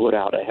to put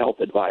out a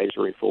health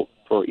advisory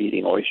for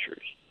eating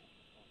oysters.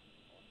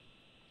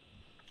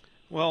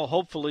 Well,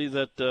 hopefully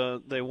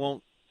that they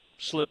won't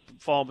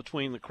fall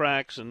between the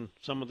cracks, and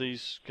some of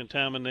these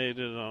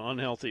contaminated,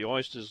 unhealthy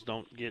oysters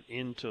don't get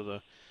into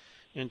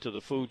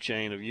the food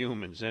chain of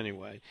humans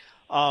anyway.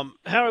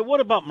 Harry, what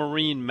about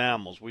marine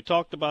mammals? We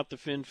talked about the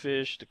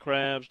finfish, the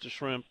crabs, the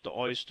shrimp, the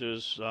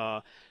oysters.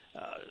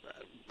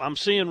 I'm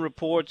seeing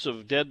reports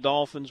of dead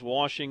dolphins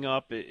washing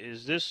up.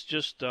 Is this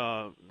just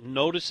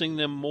noticing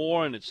them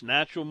more and its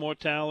natural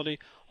mortality,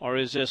 or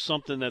is there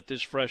something that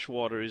this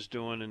freshwater is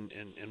doing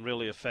and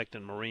really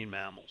affecting marine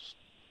mammals?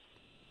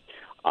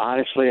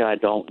 Honestly, I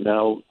don't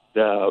know.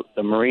 The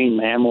marine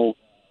mammal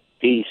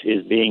piece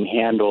is being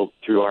handled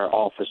through our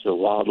Office of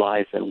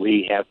Wildlife, and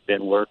we have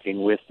been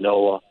working with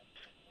NOAA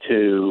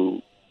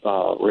to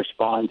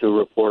respond to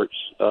reports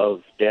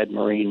of dead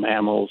marine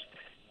mammals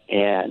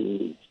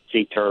and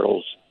sea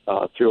turtles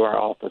through our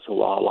Office of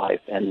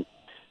Wildlife. And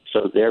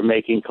so they're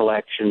making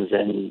collections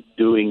and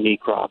doing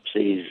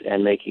necropsies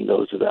and making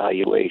those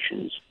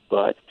evaluations,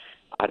 but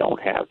I don't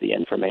have the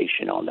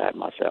information on that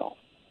myself.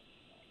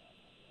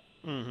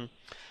 Mm-hmm.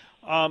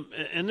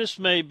 And this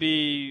may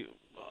be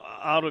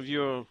out of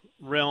your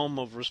realm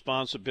of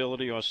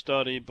responsibility or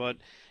study, but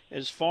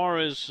as far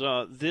as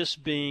this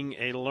being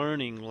a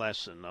learning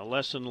lesson, a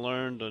lesson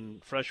learned on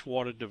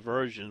freshwater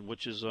diversion,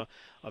 which is a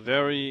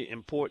very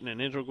important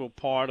and integral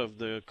part of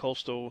the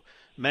Coastal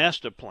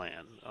Master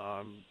Plan,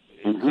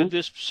 could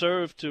this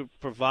serve to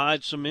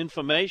provide some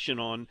information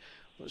on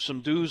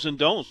some do's and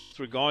don'ts with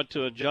regard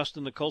to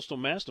adjusting the Coastal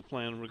Master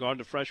Plan in regard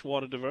to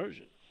freshwater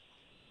diversion?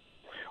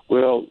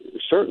 Well,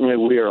 certainly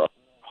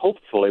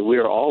hopefully we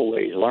are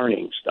always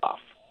learning stuff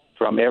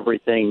from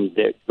everything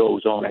that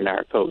goes on in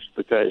our coast,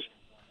 because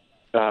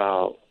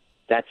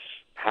that's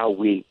how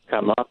we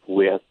come up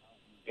with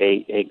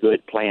a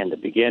good plan to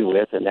begin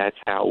with, and that's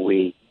how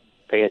we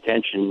pay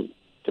attention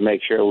to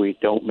make sure we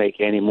don't make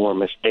any more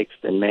mistakes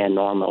than man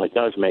normally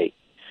does make.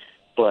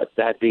 But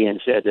that being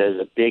said, there's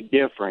a big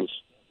difference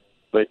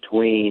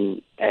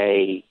between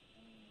a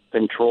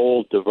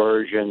controlled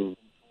diversion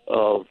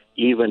of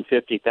even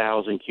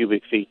 50,000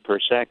 cubic feet per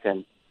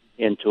second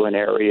into an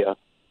area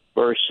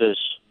versus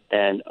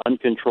an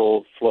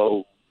uncontrolled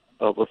flow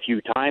of a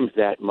few times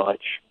that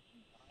much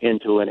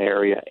into an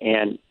area.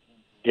 And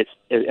it's,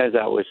 as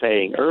I was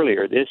saying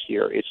earlier this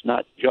year, it's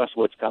not just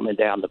what's coming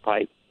down the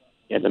pipe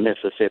in the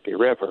Mississippi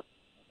River.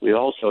 We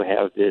also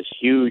have this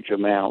huge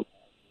amount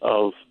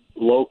of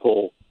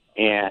local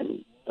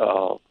and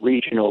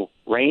regional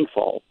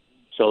rainfall,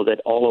 so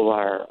that all of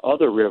our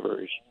other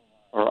rivers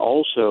are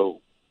also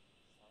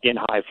in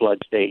high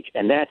flood stage,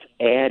 and that's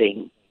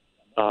adding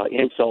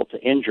insult to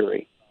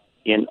injury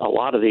in a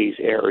lot of these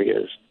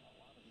areas.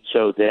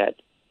 So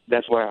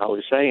that's why I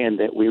was saying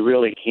that we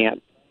really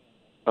can't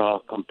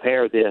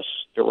compare this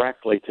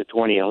directly to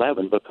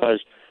 2011, because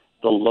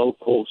the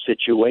local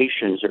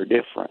situations are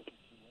different.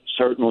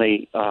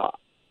 Certainly,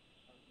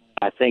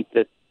 I think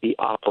that the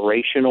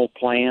operational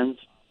plans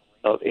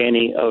of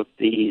any of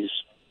these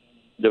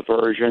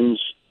diversions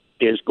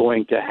is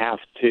going to have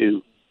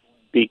to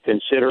be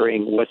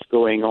considering what's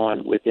going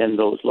on within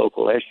those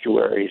local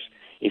estuaries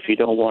if you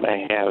don't want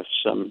to have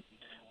some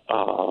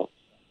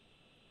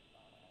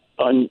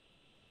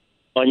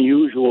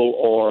unusual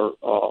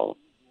or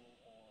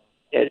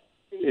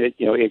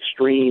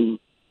extreme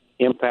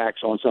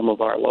impacts on some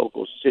of our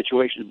local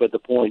situations. But the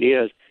point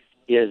is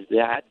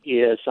that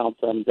is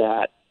something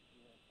that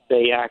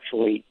they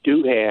actually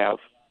do have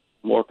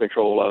more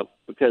control of,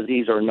 because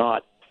these are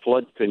not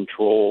flood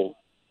control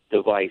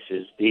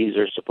devices. These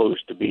are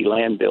supposed to be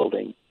land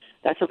building.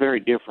 That's a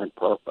very different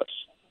purpose.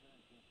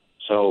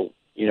 So,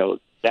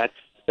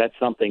 that's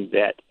something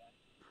that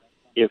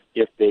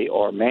if they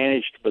are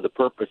managed for the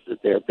purpose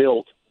that they're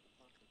built,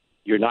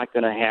 you're not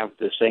going to have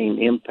the same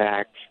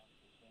impact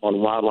on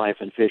wildlife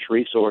and fish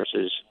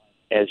resources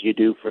as you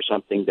do for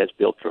something that's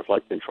built for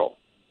flood control.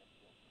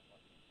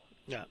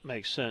 Yeah,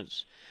 makes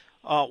sense.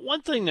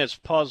 One thing that's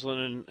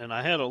puzzling, and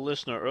I had a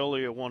listener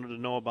earlier wanted to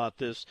know about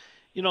this.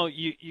 You know,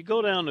 you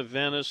go down to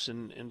Venice,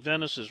 and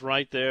Venice is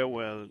right there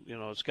where, you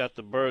know, it's got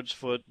the Bird's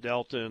Foot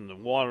Delta, and the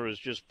water is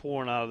just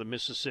pouring out of the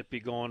Mississippi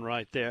going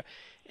right there.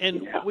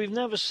 And we've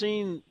never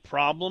seen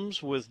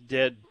problems with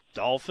dead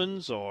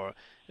dolphins or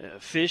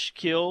fish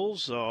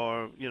kills,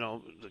 or, you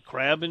know, the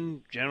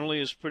crabbing generally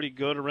is pretty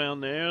good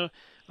around there.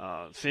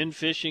 Fin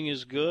fishing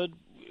is good.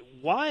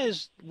 Why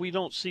is we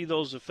don't see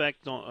those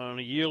effects on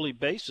a yearly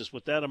basis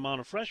with that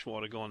amount of fresh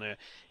water going there?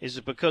 Is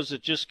it because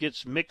it just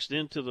gets mixed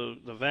into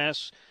the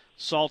vast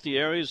salty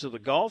areas of the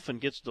Gulf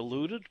and gets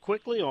diluted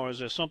quickly, or is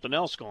there something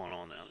else going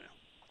on down there?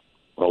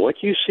 Well,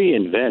 what you see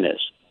in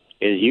Venice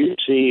is you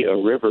see a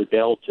river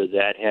delta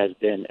that has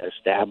been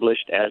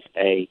established as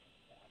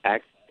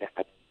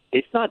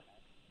it's not,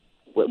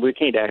 we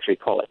can't actually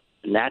call it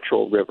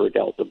natural river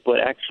delta, but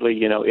actually,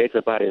 you know, it's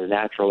about as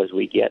natural as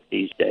we get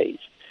these days.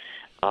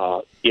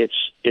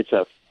 It's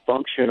a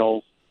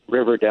functional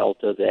river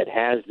delta that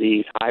has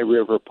these high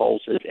river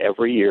pulses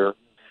every year,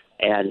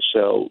 and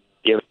so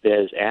if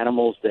there's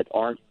animals that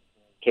aren't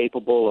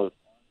capable of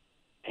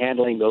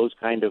handling those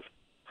kind of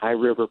high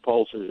river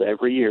pulses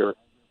every year,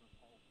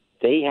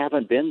 they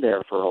haven't been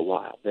there for a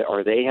while,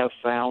 or they have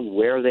found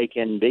where they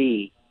can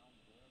be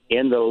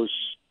in those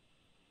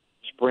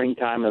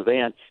springtime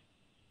events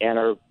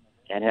and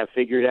have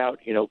figured out,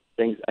 you know,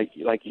 things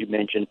like you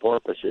mentioned,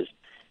 porpoises.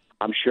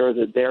 I'm sure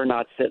that they're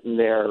not sitting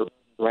there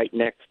right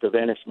next to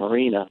Venice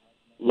Marina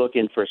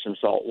looking for some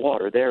salt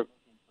water.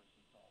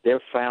 They've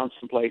found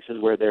some places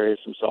where there is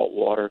some salt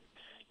water.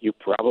 You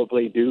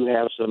probably do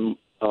have some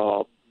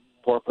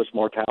porpoise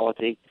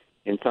mortality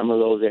in some of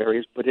those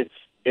areas, but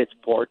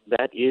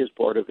that is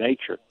part of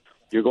nature.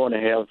 You're going to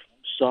have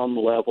some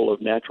level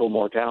of natural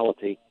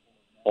mortality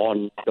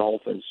on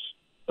dolphins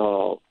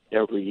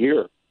every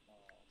year.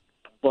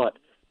 But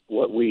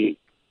what we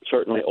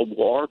certainly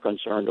are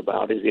concerned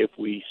about is if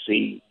we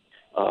see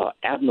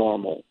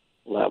abnormal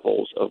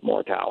levels of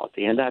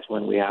mortality, and that's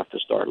when we have to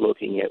start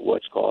looking at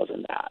what's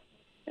causing that.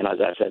 And as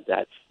I said,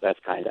 that's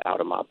kind of out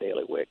of my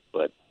bailiwick,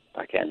 but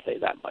I can't say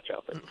that much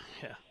of it.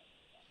 Yeah.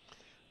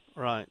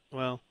 Right.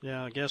 Well,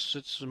 yeah, I guess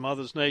it's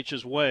Mother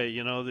Nature's way.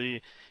 You know,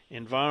 the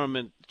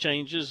environment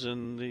changes,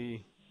 and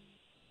the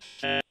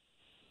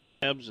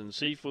crabs and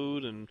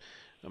seafood and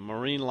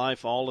marine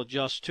life all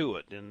adjust to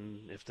it.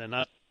 And if they're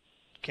not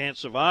can't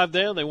survive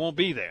there, they won't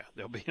be there.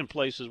 They'll be in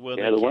places where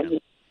they can.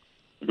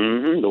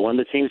 The one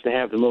that seems to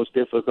have the most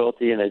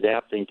difficulty in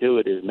adapting to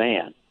it is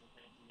man,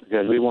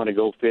 because we want to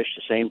go fish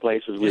the same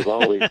places we've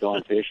always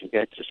gone fish and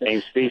catch the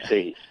same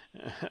species.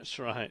 That's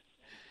right.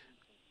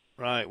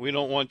 Right. We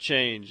don't want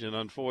change, and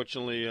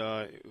unfortunately,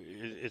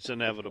 it's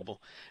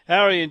inevitable.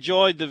 Harry,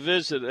 enjoyed the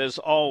visit as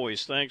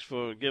always. Thanks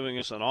for giving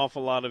us an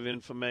awful lot of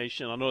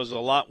information. I know there's a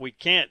lot we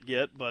can't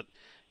get, but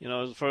you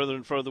know, the further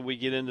and further we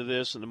get into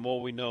this, and the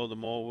more we know, the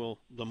more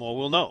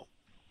we'll know.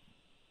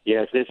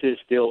 Yes, this is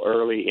still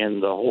early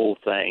in the whole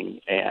thing,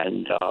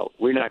 and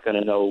we're not going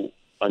to know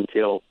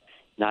until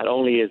not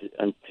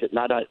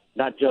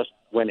just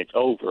when it's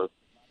over,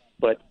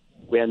 but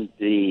when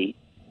the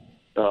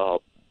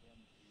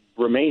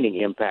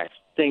remaining impacts,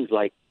 things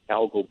like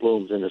algal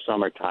blooms in the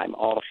summertime,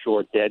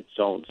 offshore dead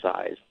zone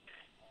size,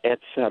 et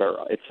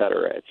cetera, et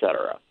cetera, et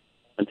cetera.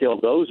 Until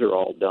those are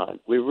all done,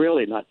 we're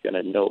really not going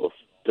to know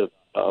the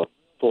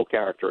full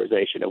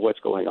characterization of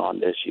what's going on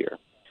this year.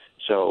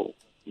 So,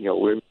 you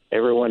know,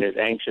 everyone is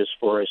anxious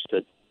for us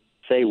to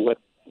say what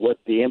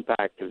the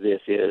impact of this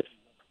is.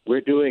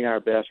 We're doing our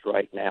best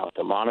right now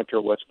to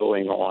monitor what's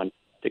going on,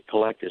 to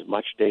collect as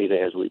much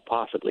data as we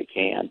possibly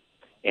can,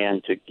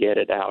 and to get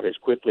it out as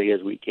quickly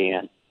as we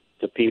can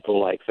to people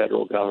like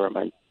federal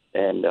government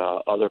and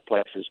other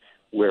places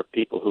where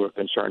people who are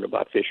concerned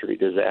about fishery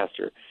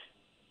disaster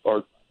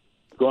are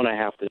going to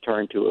have to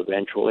turn to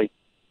eventually.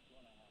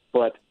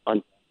 But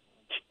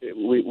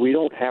we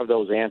don't have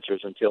those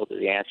answers until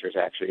the answers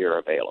actually are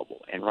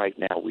available. And right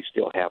now we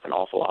still have an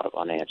awful lot of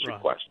unanswered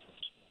questions.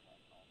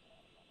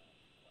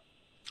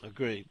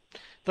 Agreed.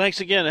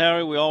 Thanks again,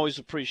 Harry. We always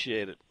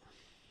appreciate it.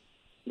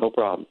 No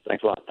problem.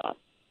 Thanks a lot, Don.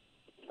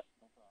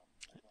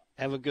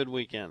 Have a good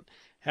weekend.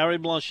 Harry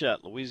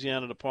Blanchette,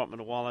 Louisiana Department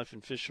of Wildlife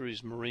and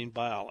Fisheries marine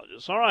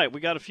biologist. All right,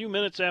 we got a few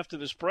minutes after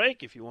this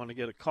break. If you want to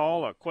get a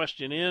call or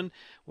question in,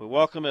 we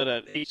welcome it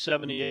at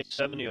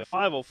 870-870 or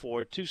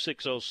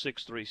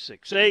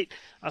 504-260-6368.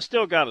 I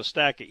still got a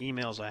stack of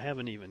emails I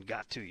haven't even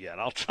got to yet.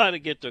 I'll try to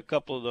get to a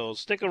couple of those.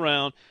 Stick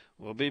around.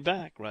 We'll be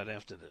back right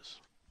after this.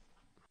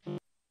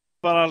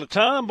 But out of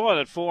time, boy,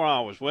 that 4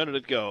 hours, where did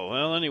it go?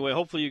 Well, anyway,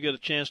 hopefully you get a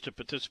chance to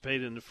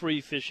participate in the free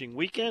fishing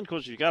weekend. Of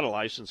course, you got a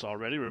license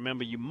already.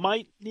 Remember, you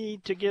might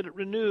need to get it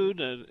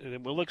renewed.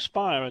 It will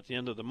expire at the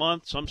end of the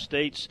month. Some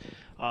states,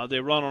 they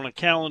run on a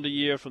calendar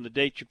year from the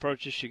date you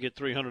purchase. You get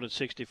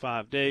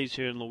 365 days.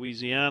 Here in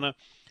Louisiana,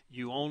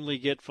 you only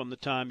get from the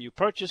time you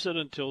purchase it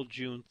until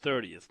June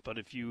 30th. But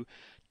if you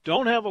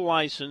don't have a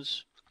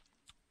license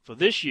for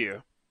this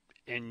year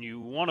and you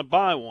want to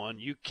buy one,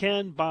 you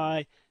can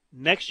buy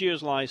next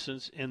year's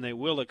license, and they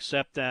will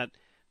accept that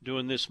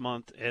during this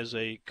month as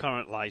a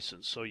current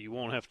license, so you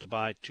won't have to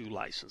buy 2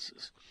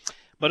 licenses.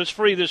 But it's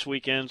free this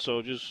weekend,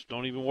 so just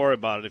don't even worry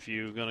about it if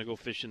you're going to go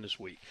fishing this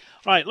week.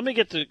 All right, let me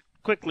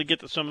quickly get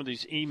to some of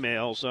these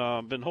emails.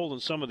 I've been holding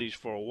some of these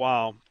for a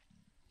while.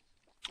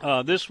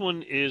 This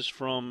one is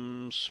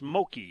from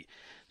Smokey.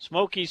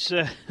 Smokey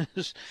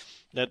says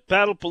that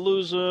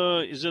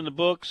Paddlepalooza is in the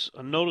books,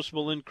 a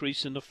noticeable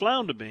increase in the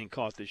flounder being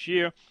caught this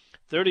year.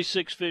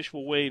 36 fish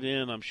were weighed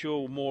in. I'm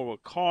sure more were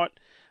caught.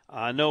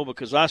 I know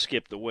because I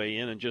skipped the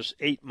weigh-in and just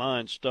ate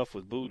mine stuffed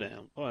with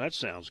boudin. Oh, that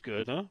sounds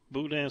good, huh?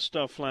 Boudin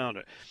stuffed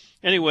flounder.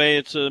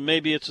 Anyway,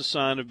 maybe it's a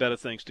sign of better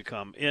things to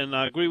come. And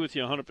I agree with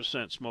you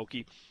 100%,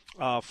 Smokey.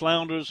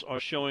 Flounders are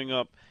showing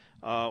up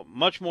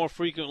much more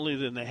frequently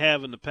than they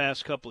have in the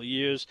past couple of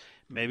years.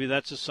 Maybe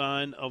that's a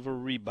sign of a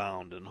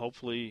rebound, and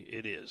hopefully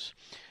it is.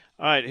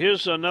 All right,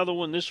 here's another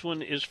one. This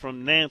one is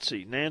from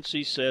Nancy.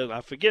 Nancy said,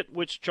 I forget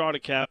which charter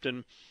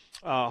captain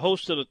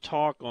hosted a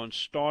talk on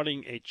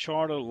starting a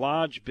charter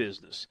lodge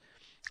business.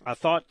 I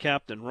thought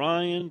Captain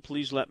Ryan.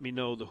 Please let me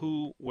know the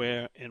who,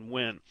 where, and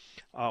when.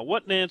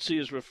 What Nancy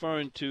is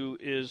referring to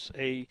is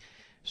a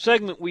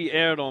segment we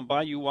aired on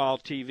Bayou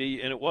Wild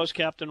TV, and it was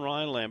Captain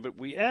Ryan Lambert.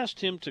 We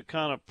asked him to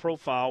kind of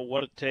profile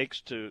what it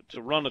takes to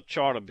run a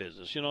charter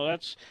business. You know,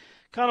 that's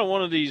kind of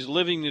one of these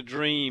living the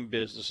dream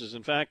businesses.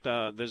 In fact,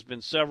 there's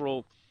been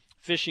several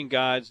fishing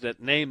guides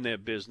that name their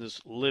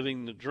business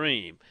Living the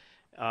Dream.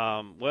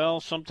 Well,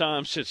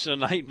 sometimes it's a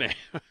nightmare,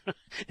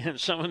 and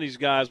some of these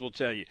guys will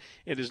tell you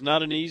it is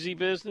not an easy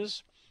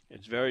business.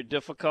 It's very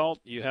difficult.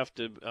 You have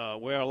to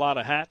wear a lot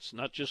of hats,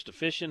 not just a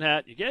fishing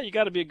hat. Yeah, you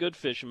got to be a good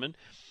fisherman,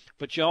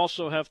 but you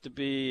also have to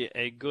be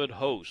a good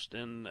host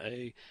and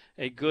a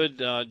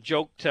good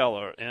joke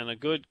teller and a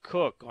good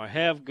cook, or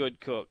have good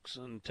cooks,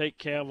 and take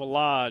care of a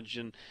lodge.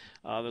 And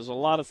there's a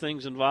lot of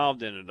things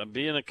involved in it.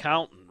 Be an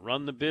accountant,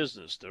 run the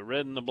business, the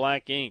red and the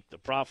black ink, the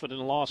profit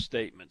and loss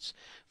statements,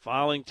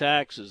 filing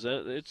taxes.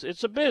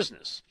 It's a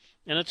business,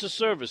 and it's a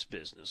service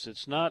business.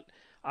 It's not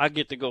I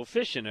get to go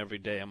fishing every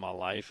day of my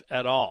life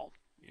at all.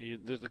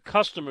 The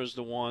customer is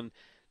the one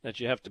that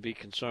you have to be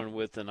concerned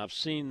with, and I've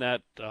seen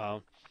that.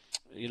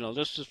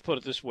 Let's just put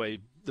it this way.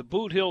 The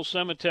Boot Hill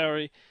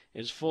Cemetery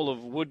is full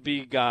of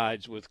would-be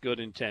guides with good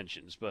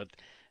intentions. But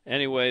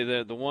anyway,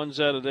 the ones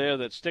that are there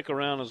that stick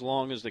around as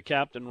long as the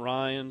Captain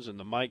Ryans and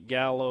the Mike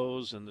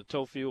Gallos and the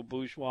Tofield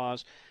Bourgeois,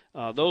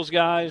 those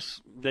guys,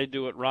 they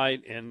do it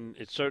right, and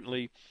it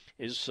certainly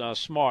is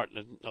smart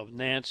of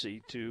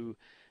Nancy to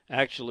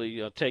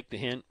actually take the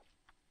hint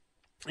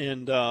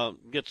and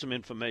get some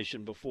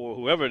information before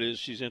whoever it is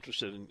she's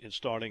interested in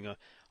starting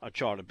a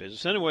charter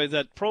business. Anyway,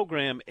 that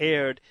program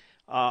aired,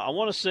 I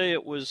want to say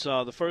it was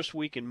the first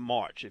week in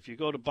March. If you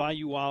go to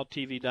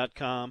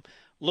BayouWildTV.com,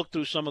 look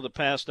through some of the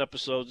past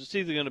episodes, it's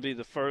either going to be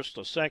the first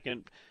or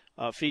second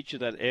feature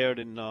that aired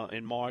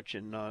in March.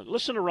 And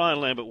listen to Ryan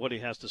Lambert, what he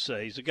has to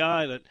say. He's a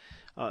guy that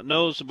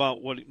knows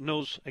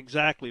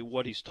exactly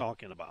what he's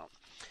talking about.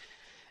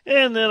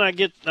 And then I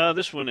get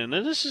this one in.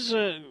 And this is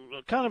a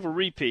kind of a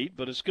repeat,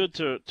 but it's good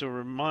to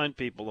remind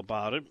people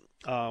about it.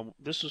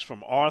 This is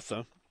from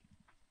Arthur.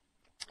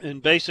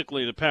 And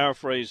basically, to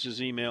paraphrase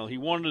his email, he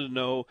wanted to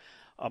know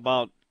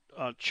about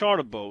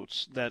charter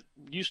boats that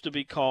used to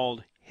be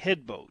called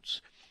head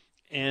boats.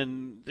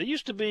 And there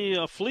used to be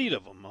a fleet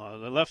of them.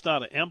 They left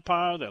out of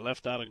Empire. They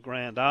left out of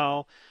Grand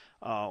Isle.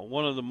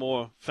 One of the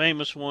more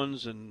famous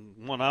ones, and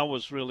one I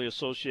was really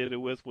associated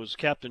with, was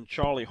Captain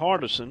Charlie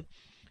Hardison,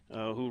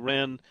 who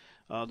ran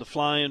the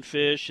Flying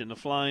Fish and the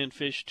Flying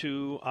Fish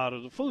 2 out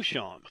of the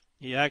Fouchon.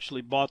 He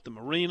actually bought the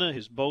marina.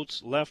 His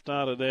boats left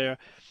out of there.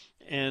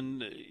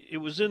 And it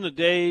was in the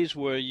days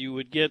where you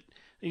would get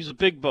these are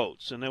big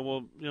boats, and there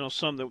were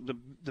some.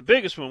 The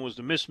biggest one was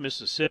the Miss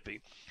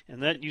Mississippi,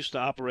 and that used to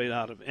operate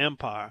out of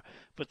Empire.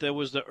 But there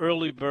was the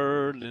Early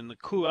Bird and the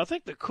Cougar. I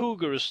think the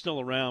Cougar is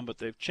still around, but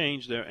they've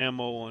changed their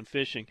MO on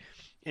fishing.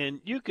 And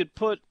you could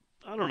put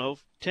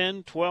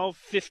 10, 12,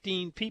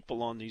 15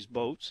 people on these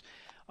boats,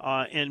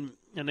 and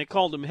they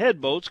called them head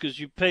boats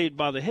because you paid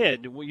by the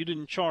head. You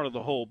didn't charter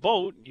the whole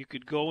boat. You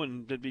could go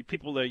and there'd be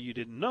people there you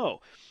didn't know.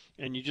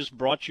 And you just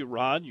brought your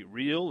rod, your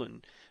reel,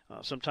 and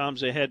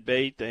sometimes they had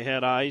bait, they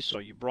had ice,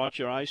 or you brought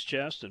your ice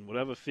chest, and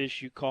whatever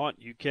fish you caught,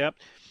 you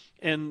kept.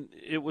 And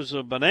it was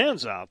a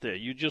bonanza out there.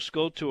 You just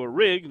go to a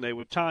rig, and they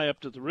would tie up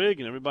to the rig,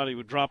 and everybody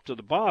would drop to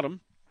the bottom,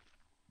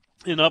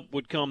 and up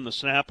would come the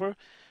snapper,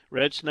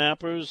 red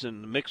snappers,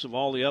 and a mix of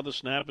all the other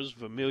snappers,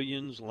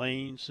 vermilions,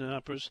 lane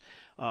snappers,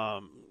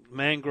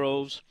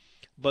 mangroves.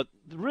 But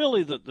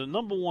really the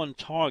number one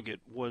target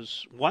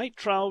was white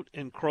trout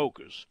and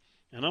croakers.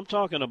 And I'm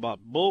talking about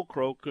bull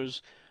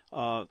croakers,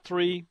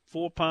 3-4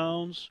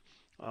 pounds,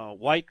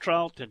 white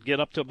trout that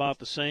get up to about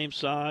the same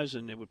size,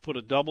 and they would put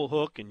a double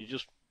hook, and you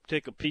just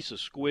take a piece of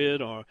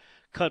squid or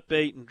cut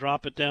bait and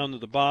drop it down to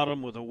the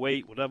bottom with a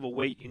weight, whatever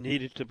weight you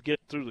needed to get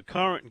through the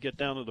current and get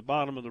down to the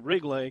bottom of the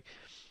rig leg.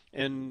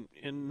 And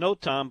in no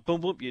time,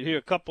 boom, boom,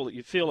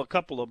 you feel a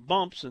couple of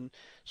bumps and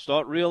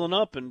start reeling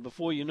up, and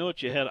before you know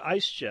it, you had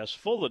ice chests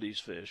full of these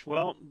fish.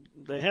 Well,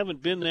 they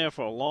haven't been there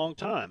for a long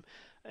time,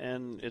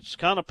 and it's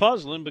kind of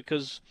puzzling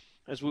because,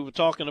 as we were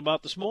talking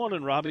about this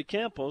morning, Robbie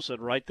Campos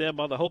said right there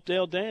by the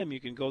Hopedale Dam,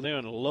 you can go there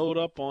and load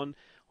up on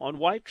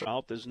white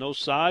trout. There's no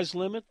size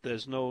limit.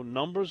 There's no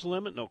numbers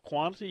limit, no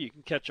quantity. You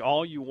can catch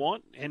all you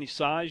want, any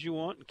size you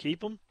want, and keep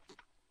them.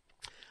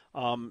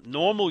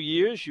 Normal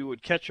years, you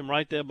would catch them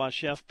right there by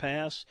Chef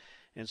Pass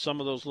and some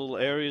of those little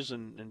areas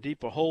and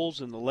deeper holes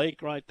in the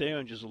lake right there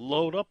and just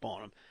load up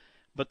on them.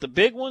 But the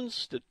big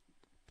ones, the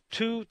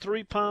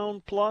 2-3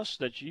 pound plus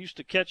that you used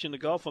to catch in the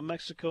Gulf of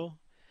Mexico,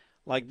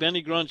 like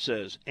Benny Grunch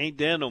says, ain't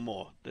there no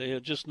more. They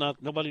are just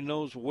not, nobody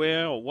knows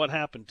where or what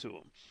happened to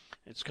them.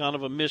 It's kind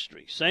of a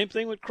mystery. Same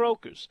thing with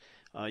croakers.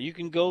 You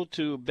can go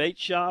to bait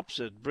shops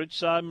at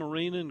Bridgeside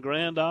Marina in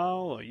Grand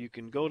Isle, or you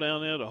can go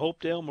down there to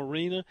Hopedale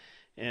Marina.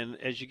 And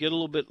as you get a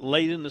little bit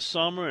late in the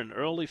summer and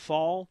early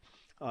fall,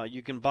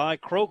 you can buy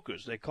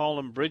croakers. They call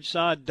them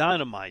Bridgeside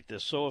Dynamite. They're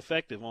so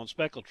effective on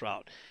speckled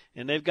trout.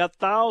 And they've got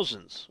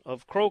thousands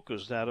of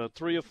croakers that are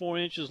 3 or 4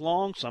 inches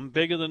long, some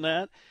bigger than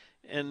that,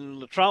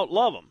 and the trout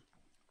love them.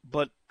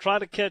 But try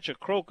to catch a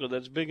croaker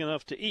that's big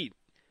enough to eat.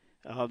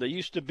 They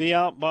used to be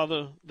out by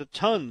the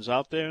tons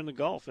out there in the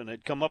Gulf, and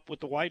they'd come up with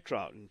the white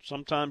trout. And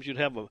sometimes you'd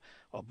have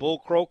a bull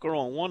croaker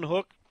on one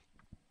hook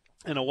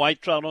and a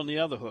white trout on the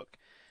other hook.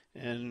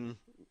 And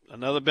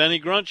another Benny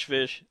Grunch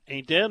fish,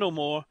 ain't there no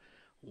more.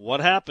 What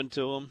happened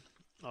to him?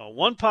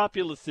 One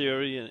popular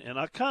theory, and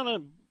I kind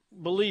of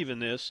believe in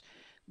this,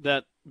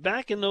 that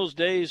back in those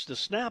days, the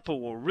snapper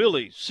were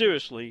really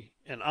seriously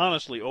and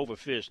honestly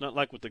overfished, not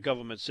like what the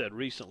government said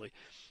recently.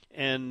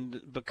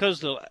 And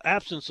because of the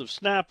absence of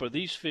snapper,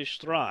 these fish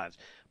thrived.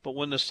 But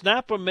when the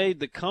snapper made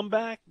the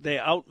comeback, they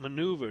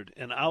outmaneuvered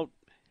and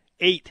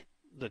out-ate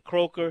the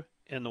croaker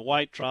and the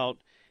white trout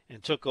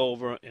and took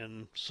over,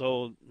 and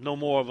so no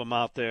more of them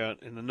out there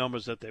in the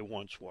numbers that they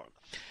once were.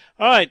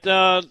 All right,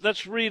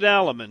 that's Reed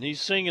Alleman.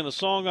 He's singing a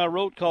song I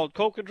wrote called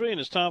Cocodrie,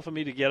 and it's time for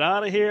me to get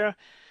out of here.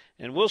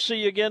 And we'll see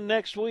you again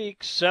next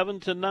week, 7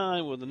 to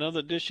 9, with another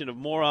edition of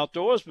More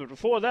Outdoors. But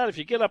before that, if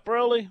you get up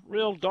early,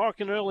 real dark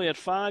and early at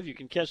 5, you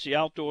can catch the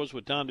Outdoors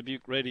with Don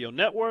Dubuque Radio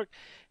Network.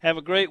 Have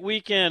a great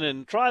weekend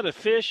and try to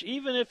fish,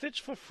 even if it's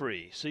for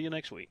free. See you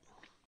next week.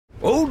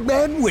 Old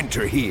Man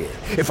Winter here.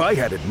 If I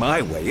had it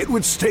my way, it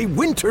would stay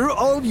winter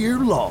all year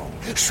long.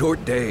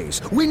 Short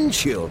days, wind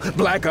chill,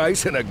 black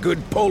ice, and a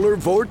good polar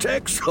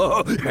vortex.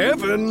 Oh,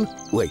 heaven!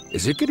 Wait,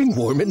 is it getting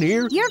warm in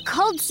here? Your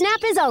cold snap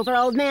is over,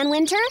 Old Man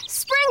Winter.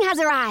 Spring has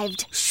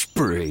arrived.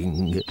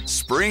 Spring.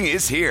 Spring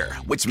is here,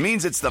 which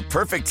means it's the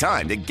perfect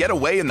time to get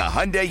away in the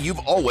Hyundai you've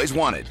always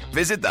wanted.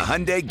 Visit the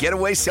Hyundai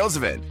Getaway Sales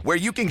Event, where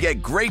you can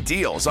get great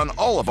deals on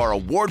all of our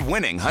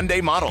award-winning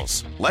Hyundai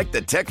models, like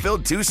the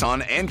tech-filled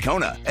Tucson and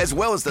Kona, as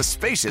well as the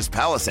spacious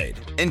Palisade.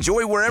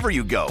 Enjoy wherever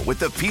you go with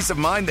the peace of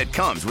mind that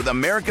comes with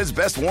America's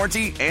best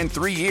warranty and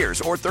 3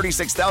 years or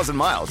 36,000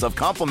 miles of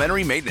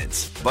complimentary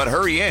maintenance. But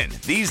hurry in,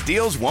 these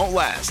deals won't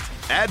last.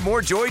 Add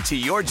more joy to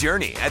your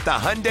journey at the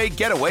Hyundai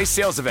Getaway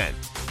Sales Event.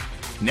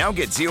 Now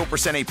get 0%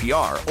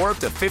 APR or up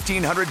to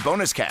 $1,500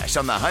 bonus cash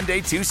on the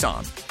Hyundai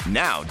Tucson.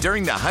 Now,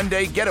 during the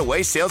Hyundai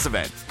Getaway Sales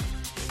Event.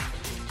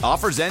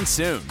 Offers end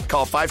soon.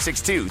 Call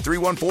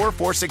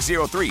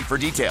 562-314-4603 for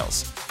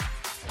details.